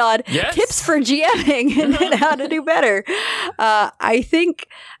discussion on tips for GMing and how to do better. I think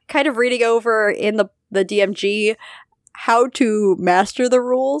kind of reading over in the DMG how to master the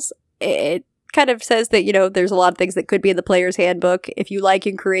rules, it kind of says that, you know, there's a lot of things that could be in the player's handbook. If you like,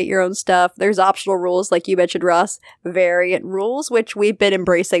 you can create your own stuff. There's optional rules, like you mentioned, Ross, variant rules, which we've been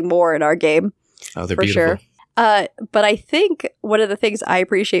embracing more in our game. Oh, they're for beautiful. Sure. But I think one of the things I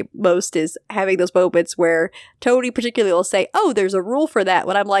appreciate most is having those moments where Tony particularly will say, oh, there's a rule for that.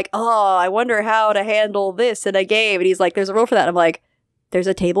 When I'm like, oh, I wonder how to handle this in a game. And he's like, there's a rule for that. I'm like, there's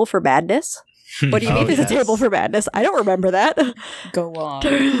a table for madness? What do you mean there's a table for madness? I don't remember that. Go on.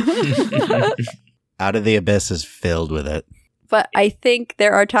 Out of the Abyss is filled with it. But I think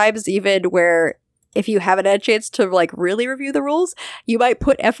there are times even where if you haven't had a chance to like really review the rules, you might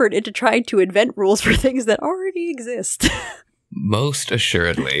put effort into trying to invent rules for things that already exist. Most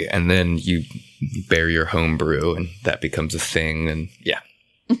assuredly. And then you bear your home brew and that becomes a thing. And yeah.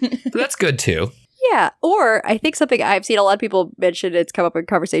 But that's good too. Yeah, or I think something I've seen a lot of people mention, it's come up in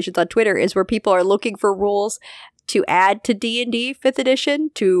conversations on Twitter, is where people are looking for rules to add to D&D 5th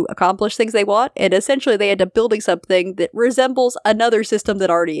edition to accomplish things they want, and essentially they end up building something that resembles another system that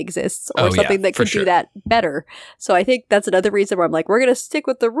already exists, or something that can do that better. So I think that's another reason where I'm like, we're going to stick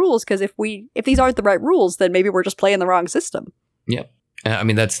with the rules, because if these aren't the right rules, then maybe we're just playing the wrong system. Yep. I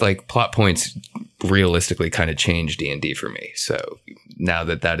mean, that's like plot points realistically kind of change D&D for me. So now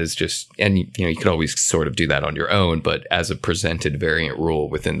that is just, and you could always sort of do that on your own, but as a presented variant rule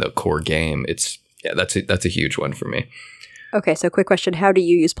within the core game, that's a huge one for me. Okay, so quick question. How do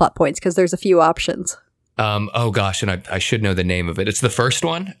you use plot points? Because there's a few options. Oh gosh, and I should know the name of it. It's the first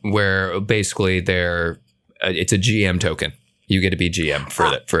one where basically it's a GM token. You get to be GM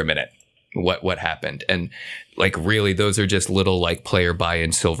for a minute. What happened? And like really those are just little like player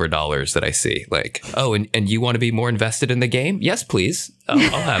buy-in silver dollars that I see. Like, oh, and you want to be more invested in the game? Yes, please. I'll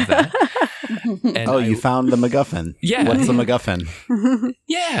have that. And you found the MacGuffin. Yeah. What's the MacGuffin?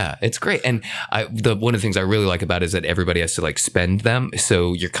 Yeah, it's great. And one of the things I really like about it is that everybody has to like spend them.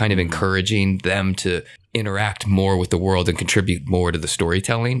 So you're kind of encouraging them to interact more with the world and contribute more to the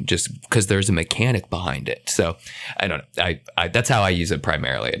storytelling just because there's a mechanic behind it. So I don't know. I that's how I use it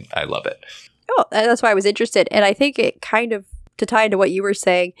primarily, and I love it. Oh, that's why I was interested. And I think it kind of, to tie into what you were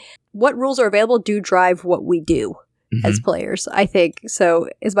saying, what rules are available do drive what we do as players, I think. So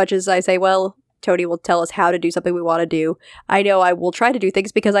as much as I say, well, Tony will tell us how to do something we want to do, I know I will try to do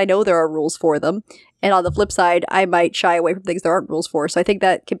things because I know there are rules for them. And on the flip side, I might shy away from things there aren't rules for. So I think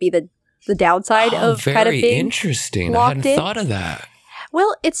that could be the downside of kind of being interesting. I hadn't thought of that.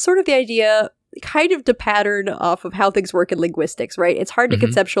 Well, it's sort of the idea, kind of to pattern off of how things work in linguistics, right? It's hard to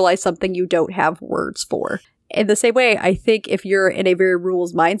conceptualize something you don't have words for. In the same way, I think if you're in a very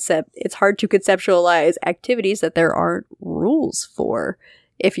rules mindset, it's hard to conceptualize activities that there aren't rules for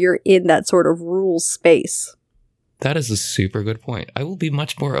if you're in that sort of rules space. That is a super good point. I will be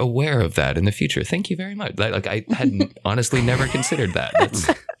much more aware of that in the future. Thank you very much. Like I had honestly never considered that.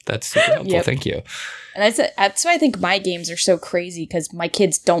 That's super helpful. Yep. Thank you. And that's why I think my games are so crazy, because my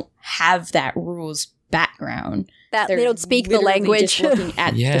kids don't have that rules background. They don't speak the language. Just looking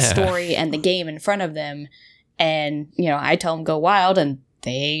at the story and the game in front of them. And, I tell them go wild, and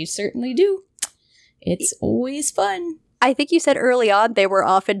they certainly do. It's always fun. I think you said early on they were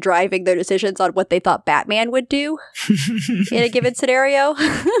often driving their decisions on what they thought Batman would do in a given scenario.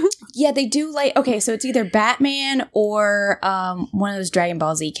 Yeah, they do okay, so it's either Batman or one of those Dragon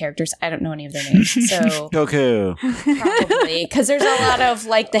Ball Z characters. I don't know any of their names. So Goku. Probably, because there's a lot of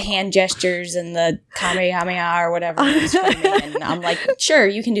the hand gestures and the Kamehameha or whatever. And I'm like, sure,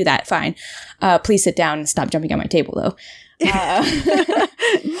 you can do that, fine. Please sit down and stop jumping on my table, though.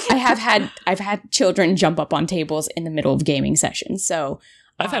 I've had children jump up on tables in the middle of gaming sessions. So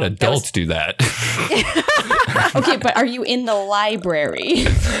I've had adults do that. Okay, but are you in the library?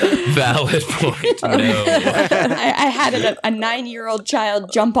 Valid point. No. I had a 9-year-old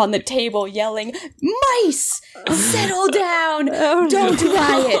child jump on the table yelling, "Mice, settle down! Don't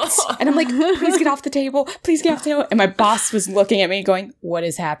riot!" And I'm like, "Please get off the table! Please get off the table!" And my boss was looking at me, going, "What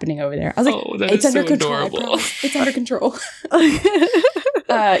is happening over there?" I was like, "It's under control. Adorable. It's under control."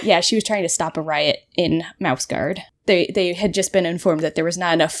 Yeah, she was trying to stop a riot in Mouse Guard. They had just been informed that there was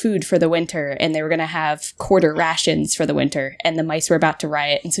not enough food for the winter, and they were going to have quarter rations for the winter, and the mice were about to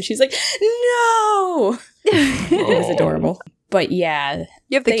riot. And so she's like, "No!" It was adorable. But yeah.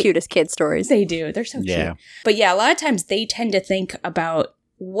 You have the cutest kid stories. They do. They're so cute. But yeah, a lot of times they tend to think about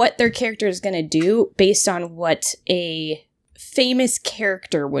what their character is going to do based on what a famous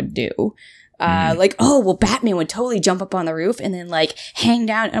character would do. Batman would totally jump up on the roof and then hang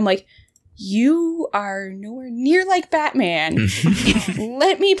down. And I'm like, you are nowhere near like Batman.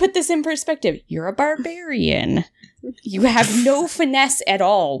 Let me put this in perspective. You're a barbarian. You have no finesse at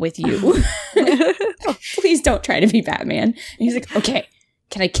all with you. Please don't try to be Batman. And he's like, okay,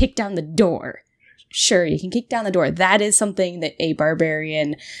 can I kick down the door? Sure, you can kick down the door. That is something that a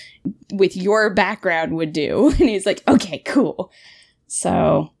barbarian with your background would do. And he's like, okay, cool.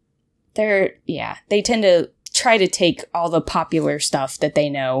 So they tend to try to take all the popular stuff that they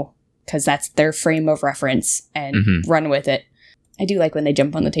know, because that's their frame of reference, and run with it. I do like when they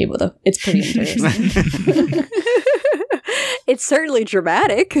jump on the table, though. It's pretty interesting. It's certainly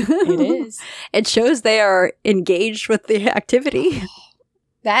dramatic. It is. It shows they are engaged with the activity.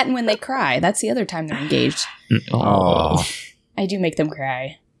 That and when they cry. That's the other time they're engaged. Oh. I do make them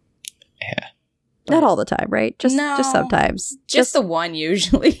cry. Yeah. Not all the time, right? Just sometimes. Just the one,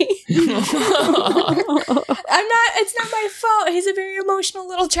 usually. It's not my fault. He's a very emotional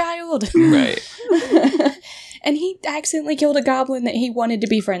little child. Right. and he accidentally killed a goblin that he wanted to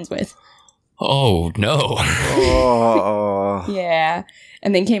be friends with. Oh, no. Oh. Yeah.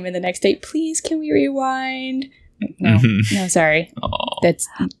 And then came in the next day, please, can we rewind? No, no, sorry. Oh. That's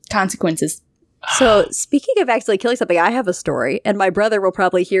consequences. So, speaking of accidentally killing something, I have a story, and my brother will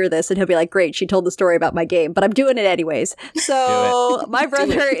probably hear this, and he'll be like, great, she told the story about my game, but I'm doing it anyways. So, my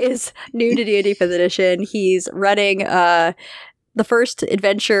brother is new to D&D 5th edition. He's running the first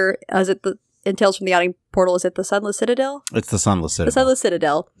adventure, in Tales from the Yawning Portal, is it the Sunless Citadel? It's the Sunless Citadel. The Sunless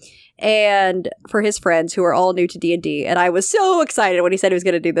Citadel. And for his friends who are all new to D&D, and I was so excited when he said he was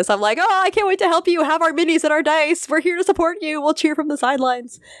going to do this. I'm like, oh, I can't wait to help you. Have our minis and our dice. We're here to support you. We'll cheer from the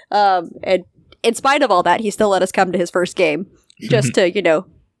sidelines. And in spite of all that, he still let us come to his first game just to,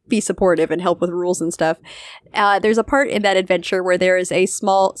 be supportive and help with rules and stuff. There's a part in that adventure where there is a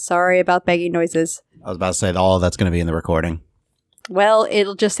small, sorry about banging noises. I was about to say, all of that's going to be in the recording. Well,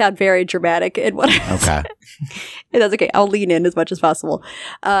 it'll just sound very dramatic in what I Okay. That's okay. I'll lean in as much as possible.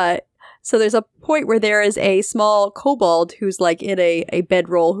 So there's a point where there is a small kobold who's like in a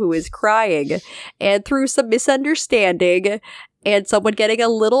bedroll who is crying. And through some misunderstanding and someone getting a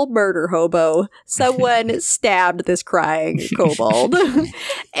little murder hobo, someone stabbed this crying kobold.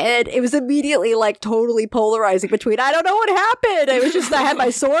 And it was immediately like totally polarizing between, I don't know what happened. It was just, I had my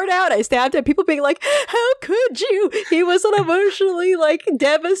sword out, I stabbed him. People being like, how could you? He was an emotionally like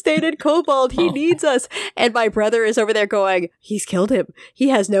devastated kobold. He needs us. And my brother is over there going, he's killed him. He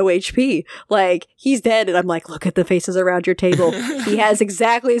has no HP. Like, he's dead. And I'm like, look at the faces around your table. He has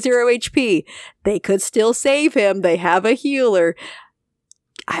exactly 0 HP. They could still save him. They have a healer.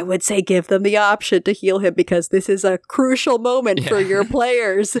 I would say give them the option to heal him because this is a crucial moment for your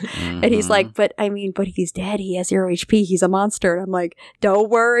players. And he's like, but he's dead. He has 0 HP. He's a monster. And I'm like, don't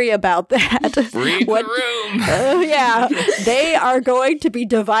worry about that. Read the room. Yeah. They are going to be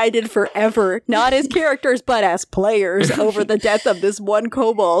divided forever, not as characters, but as players over the death of this one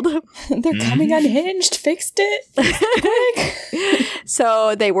kobold. They're coming unhinged. Fixed it. Quick.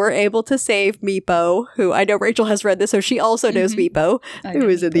 So they were able to save Meepo, who I know Rachel has read this, so she also knows Meepo, who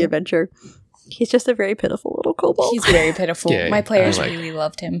is in the adventure. He's just a very pitiful little kobold. He's very pitiful. Yeah, My players I like really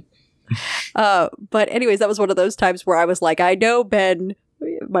loved him. But anyways, that was one of those times where I was like, I know Ben,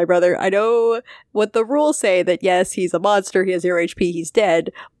 my brother, I know what the rules say that yes, he's a monster, he has 0 HP, he's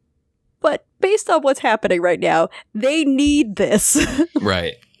dead. But based on what's happening right now, they need this.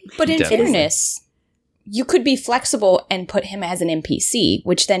 Right. But in Definitely. fairness, you could be flexible and put him as an NPC,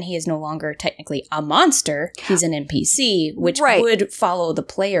 which then he is no longer technically a monster. He's an NPC, which Right. would follow the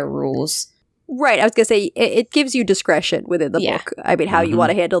player rules. Right, I was going to say, it gives you discretion within the book. I mean, how you want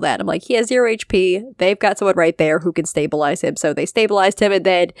to handle that. I'm like, he has 0 HP. They've got someone right there who can stabilize him. So they stabilized him, and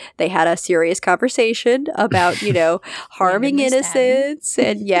then they had a serious conversation about, harming Randomly innocents.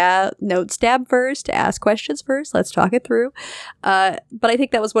 And don't stab first, ask questions first. Let's talk it through. But I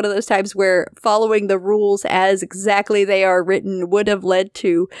think that was one of those times where following the rules as exactly they are written would have led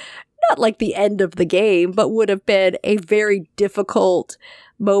to, not like the end of the game, but would have been a very difficult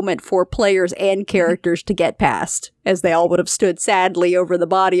moment for players and characters to get past, as they all would have stood sadly over the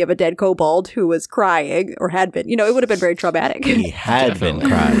body of a dead kobold who was crying, or had been. It would have been very traumatic. He had been Definitely.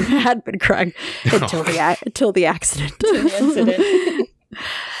 crying. Had been crying until the accident.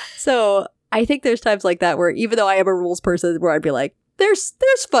 So I think there's times like that where, even though I am a rules person, where I'd be like, there's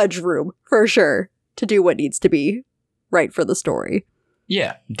fudge room for sure to do what needs to be right for the story.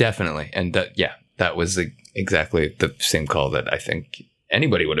 Yeah, definitely. And that was exactly the same call that I think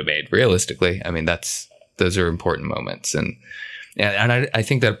anybody would have made, realistically. I mean, those are important moments. And I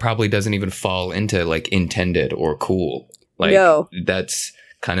think that probably doesn't even fall into like intended or cool. Like, No. That's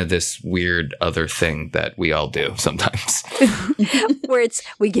kind of this weird other thing that we all do sometimes. Where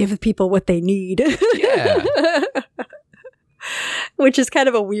we give people what they need. Yeah. Which is kind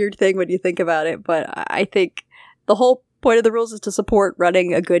of a weird thing when you think about it, but I think the whole point of the rules is to support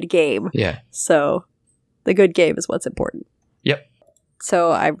running a good game. Yeah. So the good game is what's important. Yep.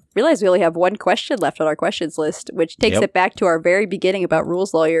 So I realize we only have one question left on our questions list, which takes Yep. it back to our very beginning about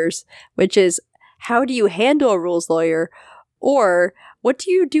rules lawyers, which is, how do you handle a rules lawyer? Or what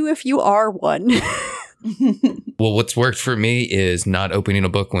do you do if you are one? Well, what's worked for me is not opening a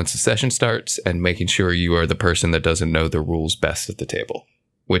book once the session starts and making sure you are the person that doesn't know the rules best at the table,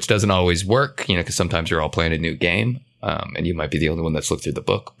 which doesn't always work, because sometimes you're all playing a new game, and you might be the only one that's looked through the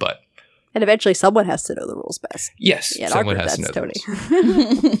book, but And eventually someone has to know the rules best. yes, Yeah, in our someone group, has to know that's the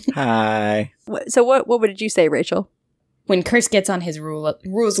Tony. rules. Hi. So what did you say, Rachel? When Chris gets on his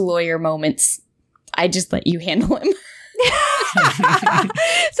rules lawyer moments, I just let you handle him.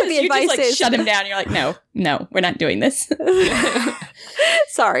 So the you advice just, is shut him down. You're like, no, we're not doing this.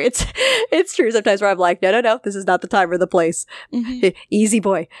 Sorry, it's true sometimes where I'm like, no, this is not the time or the place. Easy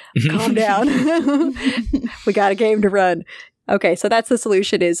boy, calm down. We got a game to run. Okay, so that's the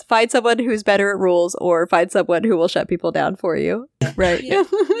solution: is find someone who's better at rules, or find someone who will shut people down for you. Right?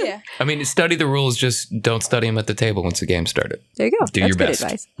 Yeah. I mean, study the rules. Just don't study them at the table once the game started. There you go. Do that's your good best.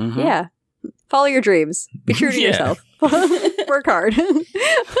 advice. Mhm. Yeah. Follow your dreams. Be true to Yeah. yourself. Work hard.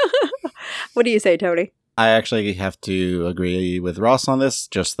 What do you say, Tony? I actually have to agree with Ross on this,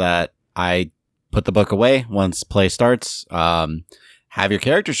 just that I put the book away once play starts. Have your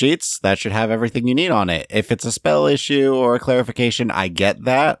character sheets. That should have everything you need on it. If it's a spell issue or a clarification, I get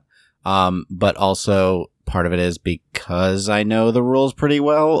that. But also part of it is because I know the rules pretty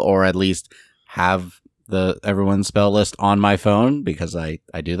well, or at least have everyone's spell list on my phone, because I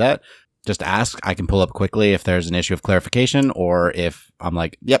do that. Just ask. I can pull up quickly if there's an issue of clarification, or if I'm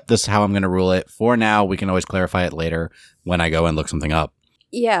like, yep, this is how I'm going to rule it. For now, we can always clarify it later when I go and look something up.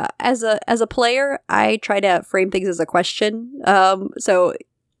 Yeah, as a player, I try to frame things as a question. So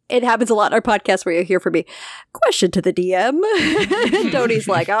it happens a lot in our podcast where you hear from me, question to the DM. Tony's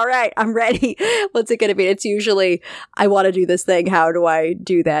like, all right, I'm ready. What's it going to be? It's usually, I want to do this thing. How do I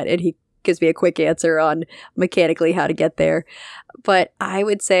do that? And he gives me a quick answer on mechanically how to get there. But I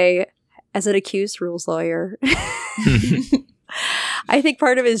would say, as an accused rules lawyer, I think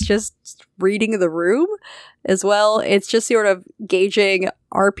part of it is just reading the room as well. It's just sort of gauging,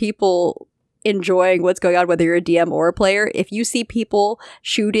 are people enjoying what's going on, whether you're a DM or a player? If you see people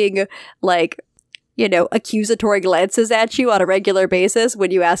shooting accusatory glances at you on a regular basis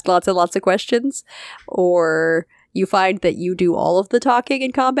when you ask lots and lots of questions, or you find that you do all of the talking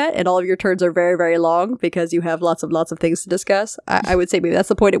in combat and all of your turns are very, very long because you have lots of things to discuss, I would say maybe that's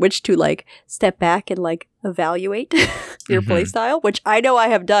the point at which to step back and evaluate your playstyle, which I know I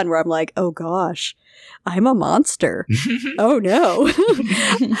have done, where I'm like, oh gosh, I'm a monster. Oh no.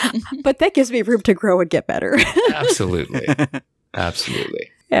 But that gives me room to grow and get better. Absolutely.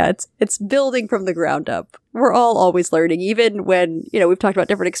 Yeah, it's building from the ground up. We're all always learning, even when, we've talked about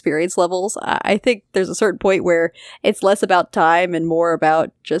different experience levels. I think there's a certain point where it's less about time and more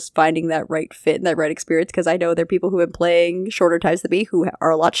about just finding that right fit and that right experience, because I know there are people who have been playing shorter times than me who are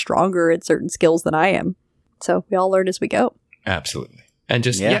a lot stronger at certain skills than I am. So we all learn as we go. Absolutely. And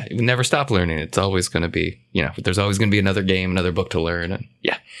just, you never stop learning. It's always going to be, there's always going to be another game, another book to learn. And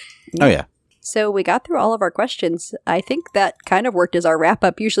Oh, yeah. So we got through all of our questions. I think that kind of worked as our wrap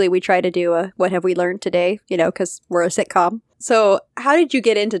up. Usually we try to do a what have we learned today, because we're a sitcom. So how did you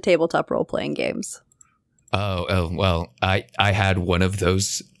get into tabletop role-playing games? Oh, well, I had one of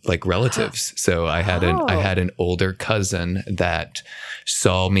those relatives. So I had an older cousin that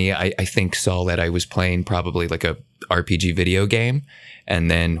saw me. I think saw that I was playing probably a RPG video game. And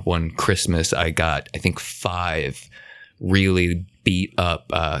then one Christmas I got, I think 5 really beat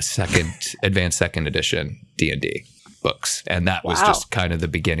up advanced second edition D&D books, and that was just kind of the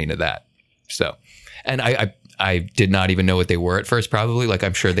beginning of that. So, and I did not even know what they were at first. Probably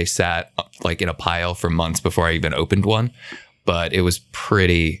I'm sure they sat in a pile for months before I even opened one, but it was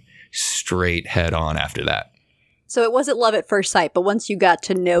pretty straight head on after that. So it wasn't love at first sight, but once you got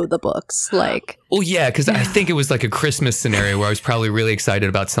to know the books, Oh yeah, because I think it was a Christmas scenario where I was probably really excited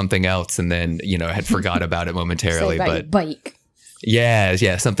about something else, and then I had forgot about it momentarily. Say about your bike.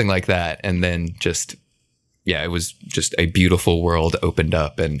 Yeah, something like that. And then it was just a beautiful world opened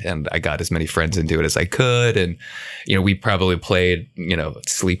up, and I got as many friends into it as I could. And, we probably played,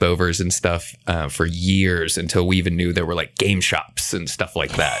 sleepovers and stuff for years until we even knew there were game shops and stuff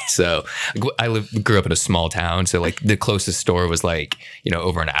like that. So I grew up in a small town. So the closest store was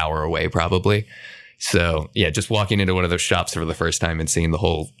over an hour away probably. So yeah, just walking into one of those shops for the first time and seeing the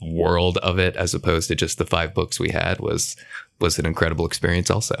whole world of it, as opposed to just the 5 books we had, was an incredible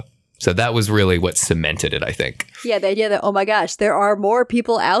experience also. So that was really what cemented it, I think. Yeah, the idea that, oh my gosh, there are more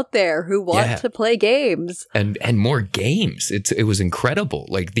people out there who want to play games. And more games. It was incredible.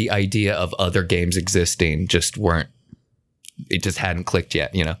 The idea of other games existing just hadn't clicked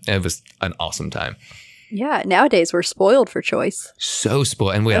yet, It was an awesome time. Yeah, nowadays we're spoiled for choice. So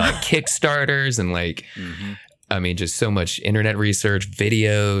spoiled. And we had Kickstarters and just so much internet research,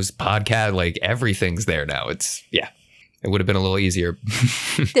 videos, podcast, everything's there now. It would have been a little easier.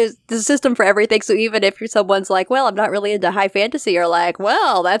 There's a system for everything. So even if someone's like, well, I'm not really into high fantasy, you're like,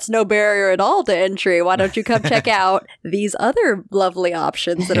 well, that's no barrier at all to entry. Why don't you come check out these other lovely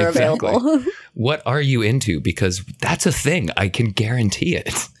options that are available? What are you into? Because that's a thing. I can guarantee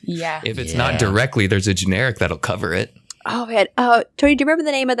it. Yeah. If it's not directly, there's a generic that'll cover it. Oh, man. Tony, do you remember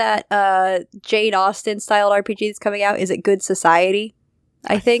the name of that Jane Austen styled RPG that's coming out? Is it Good Society?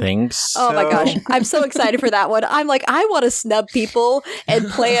 I think so. Oh my gosh, I'm so excited for that one. I'm like, I want to snub people and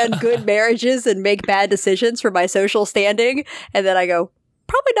plan good marriages and make bad decisions for my social standing. And then I go,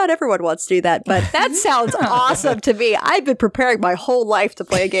 probably not everyone wants to do that, but that sounds awesome to me. I've been preparing my whole life to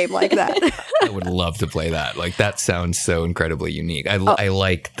play a game like that. I would love to play that. Like, that sounds so incredibly unique. I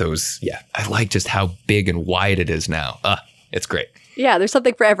like those. Yeah. I like just how big and wide it is now. It's great. Yeah, there's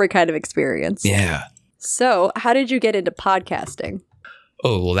something for every kind of experience. Yeah. So, how did you get into podcasting?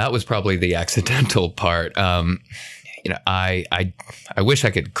 Oh, well, that was probably the accidental part. I wish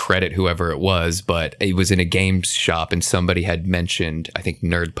I could credit whoever it was, but it was in a games shop and somebody had mentioned, I think,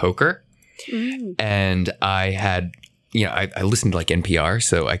 Nerd Poker. And I had, I listened to like NPR,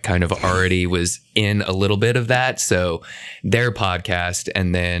 so I kind of already was in a little bit of that. So their podcast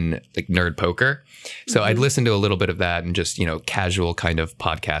and then like Nerd Poker. So I'd listened to a little bit of that and just, casual kind of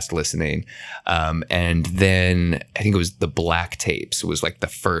podcast listening. And then I think it was the Black Tapes was like the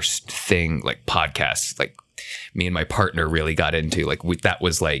first thing, like podcasts, like me and my partner really got into. Like that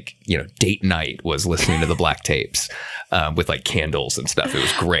was like, date night was listening to the Black Tapes with like candles and stuff. It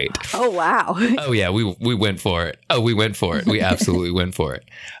was great. Oh, wow. Oh, yeah. We went for it. We absolutely went for it.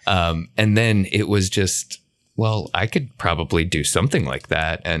 And then it was just, well, I could probably do something like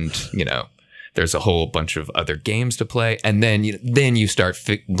that. And, there's a whole bunch of other games to play. And then you start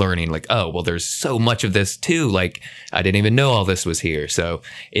learning like, oh, well, there's so much of this too. Like, I didn't even know all this was here. So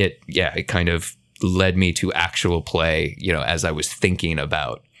it kind of led me to actual play, as I was thinking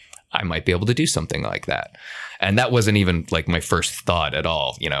about, I might be able to do something like that. And that wasn't even like my first thought at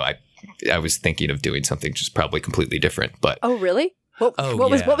all. I was thinking of doing something just probably completely different, but. Oh, really? What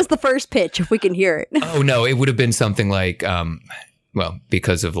was the first pitch, if we can hear it? Oh, no, it would have been something like,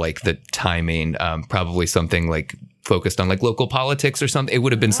 because of like the timing, probably something like focused on like local politics or something. It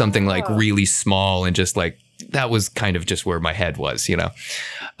would have been something like really small and just like, that was kind of just where my head was,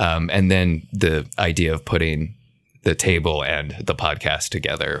 and then the idea of putting the table and the podcast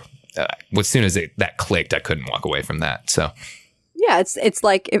together, as soon as that clicked, I couldn't walk away from that. So yeah, it's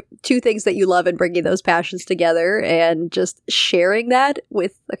like two things that you love and bringing those passions together and just sharing that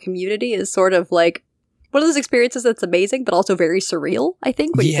with a community is sort of like one of those experiences that's amazing, but also very surreal, I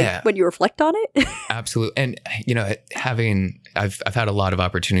think, when you reflect on it. Absolutely. And, I've had a lot of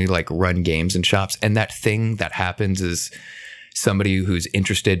opportunity to like run games in shops. And that thing that happens is somebody who's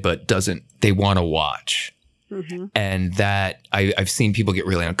interested, but they want to watch. Mm-hmm. And that I've seen people get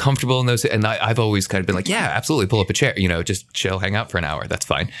really uncomfortable in those. And I've always kind of been like, yeah, absolutely. Pull up a chair, just chill, hang out for an hour. That's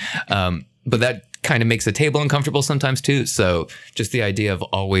fine. But that kind of makes a table uncomfortable sometimes too. So just the idea of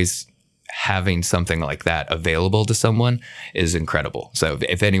always having something like that available to someone is incredible. So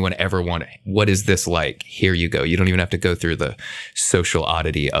if anyone ever what is this like? Here you go. You don't even have to go through the social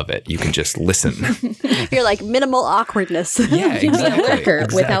oddity of it. You can just listen. You're like minimal awkwardness. Yeah, exactly. A lurker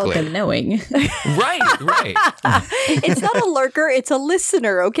without them knowing. Right. It's not a lurker. It's a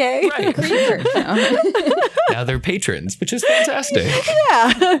listener. Okay. Right. Now they're patrons, which is fantastic.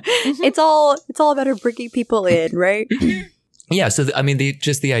 Yeah. It's all about bringing people in, right? Yeah, so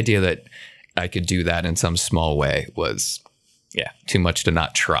the idea that I could do that in some small way was, too much to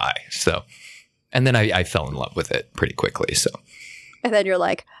not try. So, and then I fell in love with it pretty quickly. So, and then you're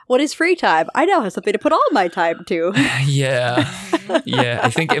like, "What is free time? I now have something to put all my time to." Yeah. I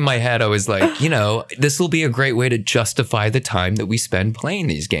think in my head I was like, this will be a great way to justify the time that we spend playing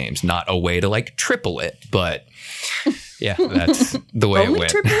these games. Not a way to like triple it, but yeah, that's the way it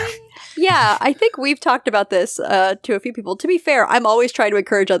went. Yeah, I think we've talked about this to a few people. To be fair, I'm always trying to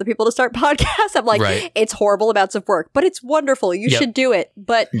encourage other people to start podcasts. I'm like, It's horrible amounts of work, but it's wonderful. You should do it,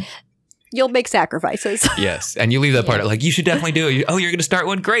 but you'll make sacrifices. Yes, and you leave that part like, you should definitely do it. You're going to start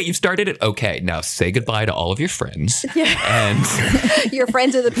one? Great, you've started it. Okay, now say goodbye to all of your friends. Yeah. And your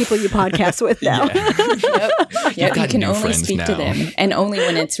friends are the people you podcast with now. Yep, you can only speak to them, and only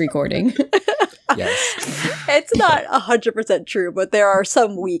when it's recording. Yes. It's not 100% true, but there are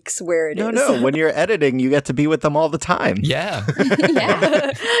some weeks where it is. No. When you're editing, you get to be with them all the time. Yeah.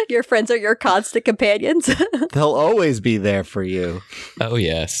 Your friends are your constant companions. They'll always be there for you. Oh,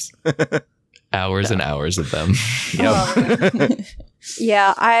 yes. Hours and hours of them. Yep.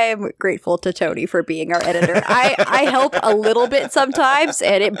 Yeah, I'm grateful to Tony for being our editor. I help a little bit sometimes,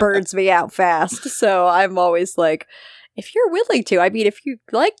 and it burns me out fast. So I'm always like, if you're willing to, if you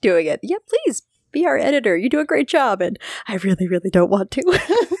like doing it, yeah, be our editor. You do a great job. And I really, really don't want to.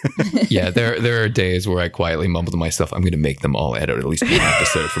 Yeah, there are days where I quietly mumble to myself, I'm going to make them all edit at least one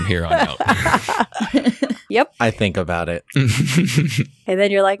episode from here on out. Yep. I think about it. And then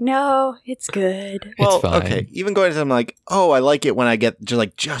you're like, no, it's good. Well, fine. okay. Even going to them like, oh, I like it when I get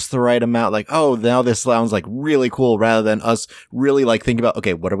just the right amount. Like, oh, now this sounds like really cool, rather than us really like thinking about,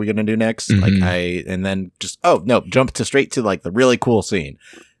 okay, what are we gonna do next? And then just, oh no, jump to straight to like the really cool scene.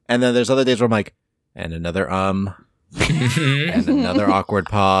 And then there's other days where I'm like, and another and another awkward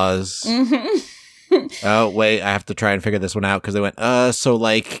pause. Oh wait, I have to try and figure this one out because they went, so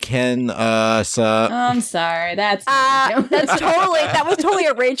like I'm sorry, that was totally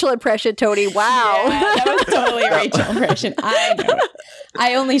a Rachel impression, Tony. Wow. Yeah, that was totally a Rachel impression. I know.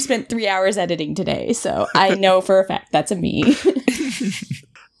 I only spent 3 hours editing today, so I know for a fact that's a me.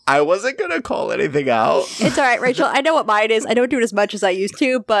 I wasn't gonna call anything out. It's all right, Rachel. I know what mine is. I don't do it as much as I used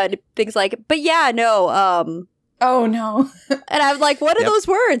to, but things like, but yeah, no, oh no. and I'm like, what are those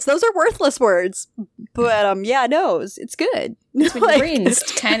words? Those are worthless words. But yeah, no, it's good. It's when your brain's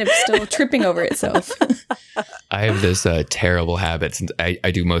kind of still tripping over itself. I have this terrible habit since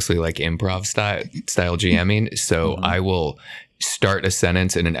I do mostly like improv style GMing. So I will start a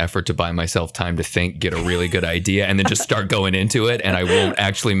sentence in an effort to buy myself time to think, get a really good idea, and then just start going into it. And I won't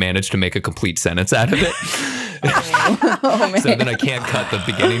actually manage to make a complete sentence out of it. Oh, man. So then I can't cut the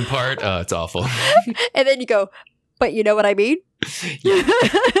beginning part. It's awful. And then you go, but you know what I mean?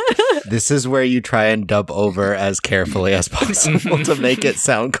 This is where you try and dub over as carefully as possible to make it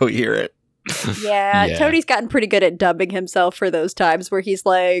sound coherent. Yeah, Tony's gotten pretty good at dubbing himself for those times where he's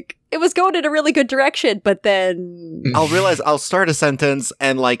like, it was going in a really good direction, but then I'll start a sentence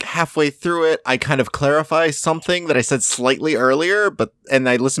and like halfway through it, I kind of clarify something that I said slightly earlier, and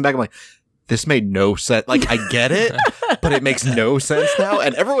I listen back, I'm like, this made no sense. Like, I get it, but it makes no sense now.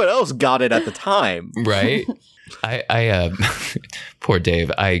 And everyone else got it at the time. Right? I poor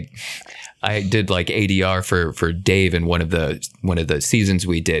Dave. I did like ADR for Dave in one of the seasons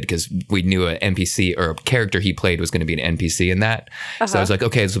we did because we knew an NPC or a character he played was going to be an NPC in that. So I was like,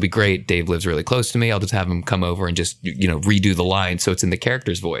 okay, this will be great. Dave lives really close to me. I'll just have him come over and just, redo the line so it's in the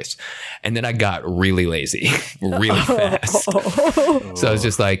character's voice. And then I got really lazy really fast. So I was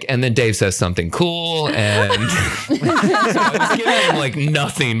just like, and then Dave says something cool and so I was giving him like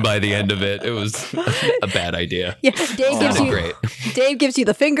nothing by the end of it. It was a bad idea. Yeah, Dave gives you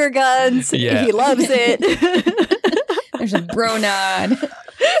the finger guns. Yeah. He loves it. There's a bro nod.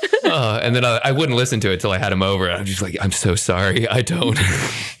 And then I wouldn't listen to it till I had him over. I'm just like, I'm so sorry. I don't.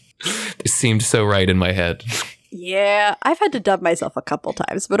 It seemed so right in my head. Yeah, I've had to dub myself a couple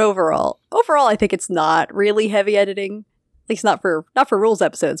times, but overall, I think it's not really heavy editing. At least not for rules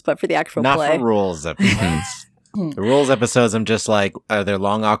episodes, but for the actual Not play. for rules episodes. The rules episodes, I'm just like, are there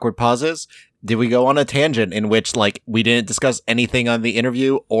long, awkward pauses? Did we go on a tangent in which, like, we didn't discuss anything on the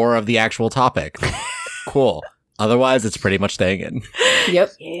interview or of the actual topic? Cool. Otherwise, it's pretty much staying in.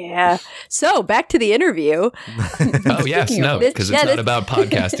 Yep. Yeah. So back to the interview. Oh, yes. No, because it's not about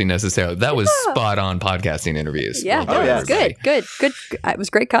podcasting necessarily. That was Yeah. spot on podcasting interviews. Yeah, Well done, yeah. it's good. It was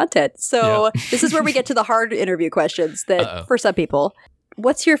great content. So this is where we get to the hard interview questions that for some people.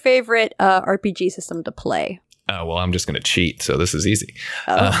 What's your favorite RPG system to play? Oh, well, I'm just going to cheat, so this is easy.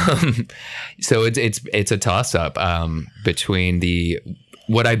 Oh. So it's a toss-up between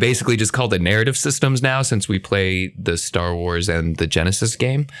what I basically just call the narrative systems now, since we play the Star Wars and the Genesis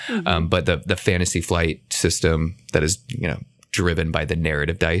game, but the Fantasy Flight system that is driven by the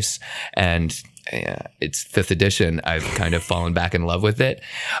narrative dice, and it's 5th edition. I've kind of fallen back in love with it,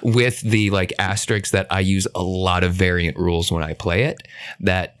 with the like asterisks that I use a lot of variant rules when I play it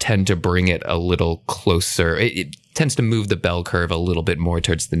that tend to bring it a little closer. It tends to move the bell curve a little bit more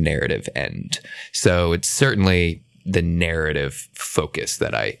towards the narrative end. So it's certainly the narrative focus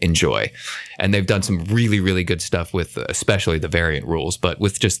that I enjoy. And they've done some really, really good stuff with especially the variant rules, but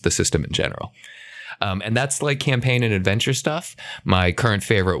with just the system in general. And that's like campaign and adventure stuff. My current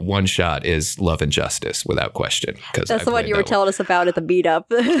favorite one shot is Love and Justice, without question. That's the one you were telling us about at the meetup.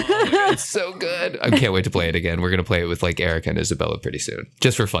 It's so good. I can't wait to play it again. We're going to play it with like Erica and Isabella pretty soon,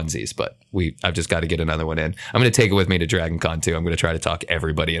 just for funsies. But I've just got to get another one in. I'm going to take it with me to Dragon Con too. I'm going to try to talk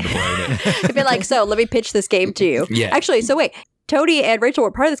everybody into playing it. I'd be like, so let me pitch this game to you. Yeah. Actually, so wait. Tony and Rachel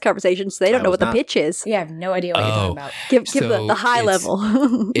were part of this conversation, so they don't know what the not. pitch is. Yeah, I have no idea what you're talking about. Give So the high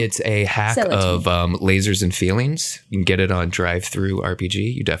level. It's a hack Sell it to of Lasers and Feelings. You can get it on Drive-Thru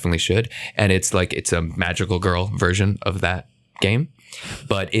RPG. You definitely should. And it's a magical girl version of that game.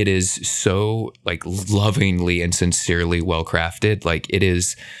 But it is so like lovingly and sincerely well crafted. Like it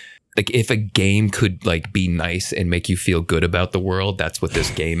is like if a game could like be nice and make you feel good about the world, that's what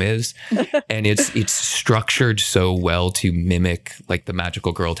this game is. And it's structured so well to mimic like the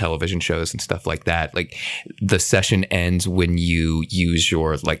Magical Girl television shows and stuff like that. Like the session ends when you use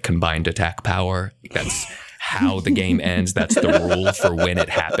your like combined attack power. That's how the game ends. That's the rule for when it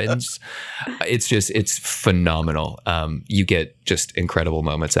happens. It's phenomenal. You get just incredible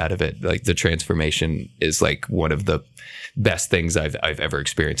moments out of it. Like the transformation is like one of the best things I've ever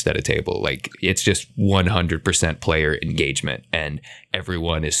experienced at a table. Like it's just 100% player engagement, and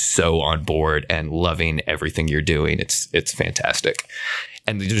everyone is so on board and loving everything you're doing. It's fantastic.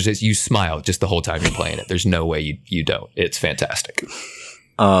 And there's just, you smile just the whole time you're playing it. There's no way you don't. It's fantastic.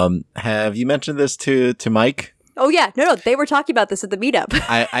 Have you mentioned this to Mike? Oh, yeah. No, they were talking about this at the meetup.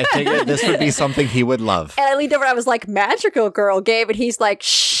 I figured this would be something he would love. And I leaned over and I was like, Magical Girl game. And he's like,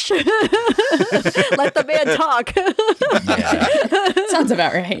 shh. Let the man talk. Yeah. Sounds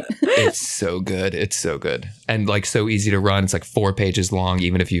about right. It's so good. It's so good. And like so easy to run. It's like 4 pages long.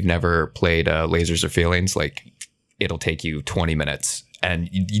 Even if you've never played Lasers or Feelings, like it'll take you 20 minutes. And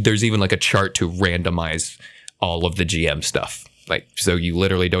there's even like a chart to randomize all of the GM stuff. Like, so you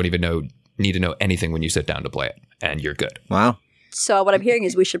literally don't even need to know anything when you sit down to play it, and you're good. Wow. So what I'm hearing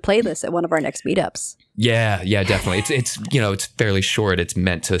is we should play this at one of our next meetups. Yeah, definitely. It's it's fairly short. It's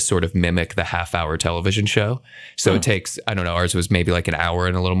meant to sort of mimic the half-hour television show. So it takes, I don't know, ours was maybe like an hour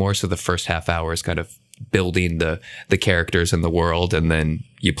and a little more. So the first half hour is kind of building the characters and the world, and then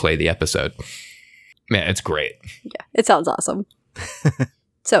you play the episode. Man, it's great. Yeah, it sounds awesome.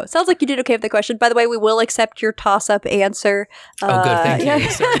 So, it sounds like you did okay with the question. By the way, we will accept your toss-up answer. Oh, good. Thank you.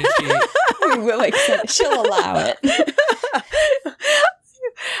 Sorry to cheat. We will accept. She'll allow it.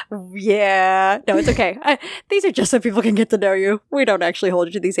 Yeah. No, it's okay. These are just so people can get to know you. We don't actually hold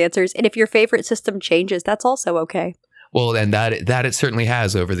you to these answers. And if your favorite system changes, that's also okay. Well, and that it certainly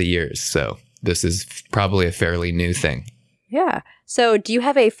has over the years. So this is probably a fairly new thing. Yeah. So do you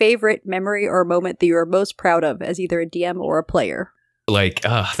have a favorite memory or moment that you are most proud of as either a DM or a player? Like,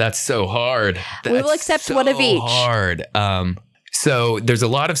 that's so hard. We will accept one of each. Hard. So there's a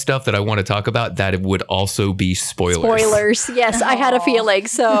lot of stuff that I want to talk about that it would also be spoilers. Spoilers. Yes, I had a feeling.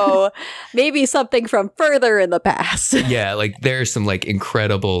 So maybe something from further in the past. Yeah, like there's some like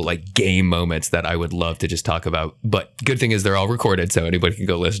incredible like game moments that I would love to just talk about. But good thing is they're all recorded, so anybody can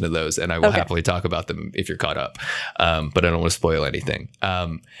go listen to those, and I will happily talk about them if you're caught up. But I don't want to spoil anything.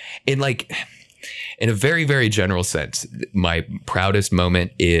 In a very, very general sense, my proudest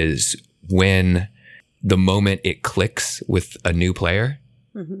moment is when the moment it clicks with a new player.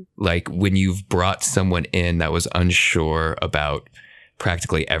 Mm-hmm. Like when you've brought someone in that was unsure about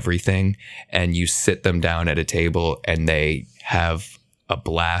practically everything, and you sit them down at a table and they have a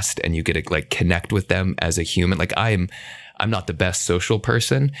blast, and you get to like connect with them as a human. Like I'm not the best social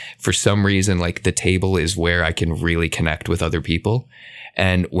person. For some reason, like the table is where I can really connect with other people.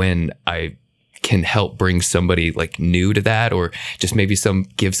 And when I can help bring somebody like new to that, or just maybe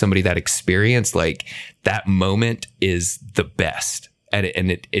give somebody that experience, like that moment is the best. And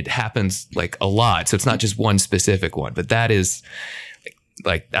it happens like a lot. So it's not just one specific one, but that is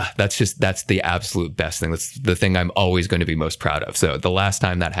that's the absolute best thing. That's the thing I'm always going to be most proud of. So the last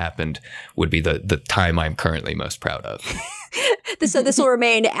time that happened would be the time I'm currently most proud of. So this will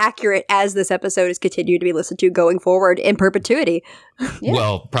remain accurate as this episode is continued to be listened to going forward in perpetuity. Yeah.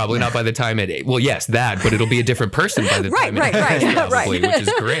 Well, probably not by the time well, yes, that, but it'll be a different person by the time it ends, probably, which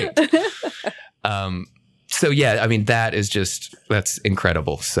is great. So yeah, I mean, that's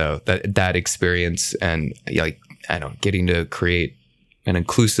incredible. So that experience, and like, I don't know, getting to create an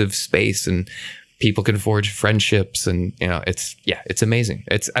inclusive space and people can forge friendships, and it's amazing.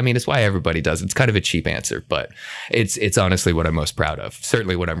 It's why everybody does. It's kind of a cheap answer, but it's honestly what I'm most proud of.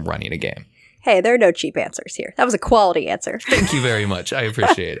 Certainly when I'm running a game. Hey, there are no cheap answers here. That was a quality answer. Thank you very much. I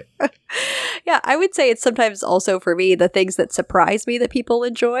appreciate it. Yeah, I would say it's sometimes also for me the things that surprise me that people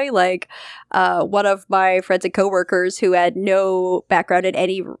enjoy. Like one of my friends and coworkers who had no background in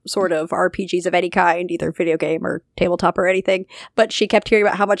any sort of RPGs of any kind, either video game or tabletop or anything, but she kept hearing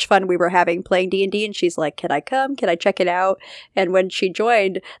about how much fun we were having playing D&D, and she's like, "Can I come? Can I check it out?" And when she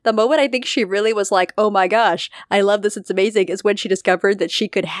joined, the moment I think she really was like, "Oh my gosh, I love this, it's amazing," is when she discovered that she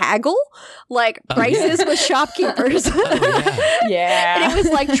could haggle like prices with shopkeepers. Yeah. And it was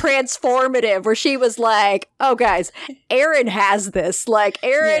like transformative, where she was like, "Oh guys, Aaron has this. Like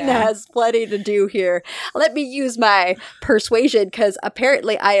Aaron has plenty to do here. Let me use my persuasion because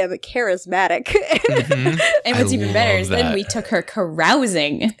apparently I am charismatic." Mm-hmm. And what's even better is then we took her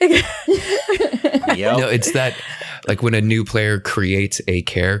carousing. No, it's that, like when a new player creates a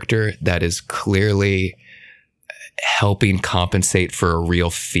character that is clearly helping compensate for a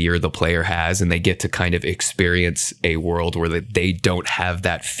real fear the player has, and they get to kind of experience a world where they don't have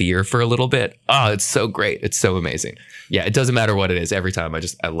that fear for a little bit. Oh, it's so great. It's so amazing. Yeah, it doesn't matter what it is. Every time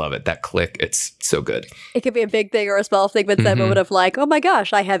I love it. That click, it's so good. It could be a big thing or a small thing, but it's that moment of like, oh my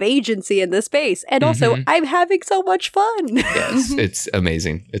gosh, I have agency in this space. And also, I'm having so much fun. Yes, it's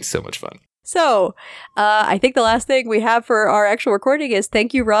amazing. It's so much fun. So, I think the last thing we have for our actual recording is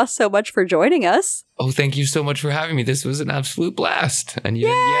thank you, Ross, so much for joining us. Oh, thank you so much for having me. This was an absolute blast. And you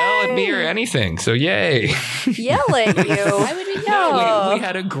didn't yell at me or anything. So yay. Yell at you. Why would we yell? We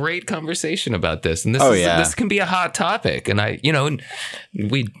had a great conversation about this. And this can be a hot topic. And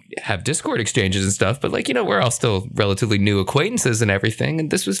we have Discord exchanges and stuff, but we're all still relatively new acquaintances and everything.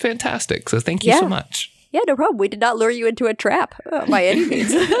 And this was fantastic. So thank you so much. Yeah, no problem. We did not lure you into a trap by any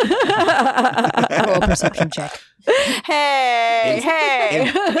means. Roll a perception check. Hey.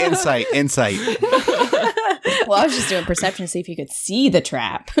 Insight. Well, I was just doing perception to see if you could see the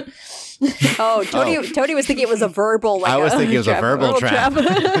trap. Oh, Tony was thinking it was a verbal. I was thinking it was a verbal trap.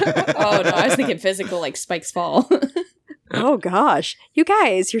 Oh no, I was thinking physical, like spikes fall. Oh gosh, you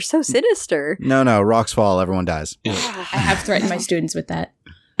guys, you're so sinister. No, rocks fall, everyone dies. I have threatened my students with that.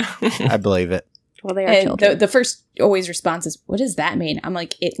 I believe it. Well, they are children. The first always response is, what does that mean? I'm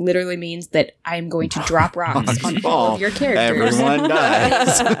like, it literally means that I am going to drop rocks on all of your characters. Everyone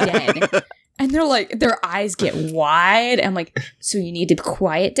dies. Dead. And they're like, their eyes get wide. I'm like, so you need to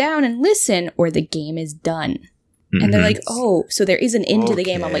quiet down and listen or the game is done. Mm-hmm. And they're like, oh, so there is an end to the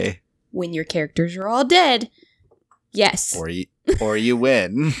game. I'm like, when your characters are all dead, yes. Or you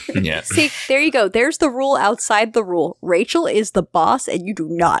win. Yeah. See, there you go. There's the rule outside the rule. Rachel is the boss, and you do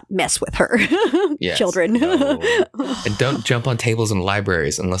not mess with her. Yes. Children. No. And don't jump on tables in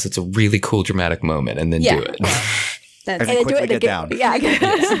libraries unless it's a really cool dramatic moment, and then do it. That's and then quickly get down. Yeah.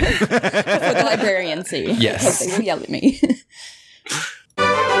 Before the librarian see. Yes. They will yell at me.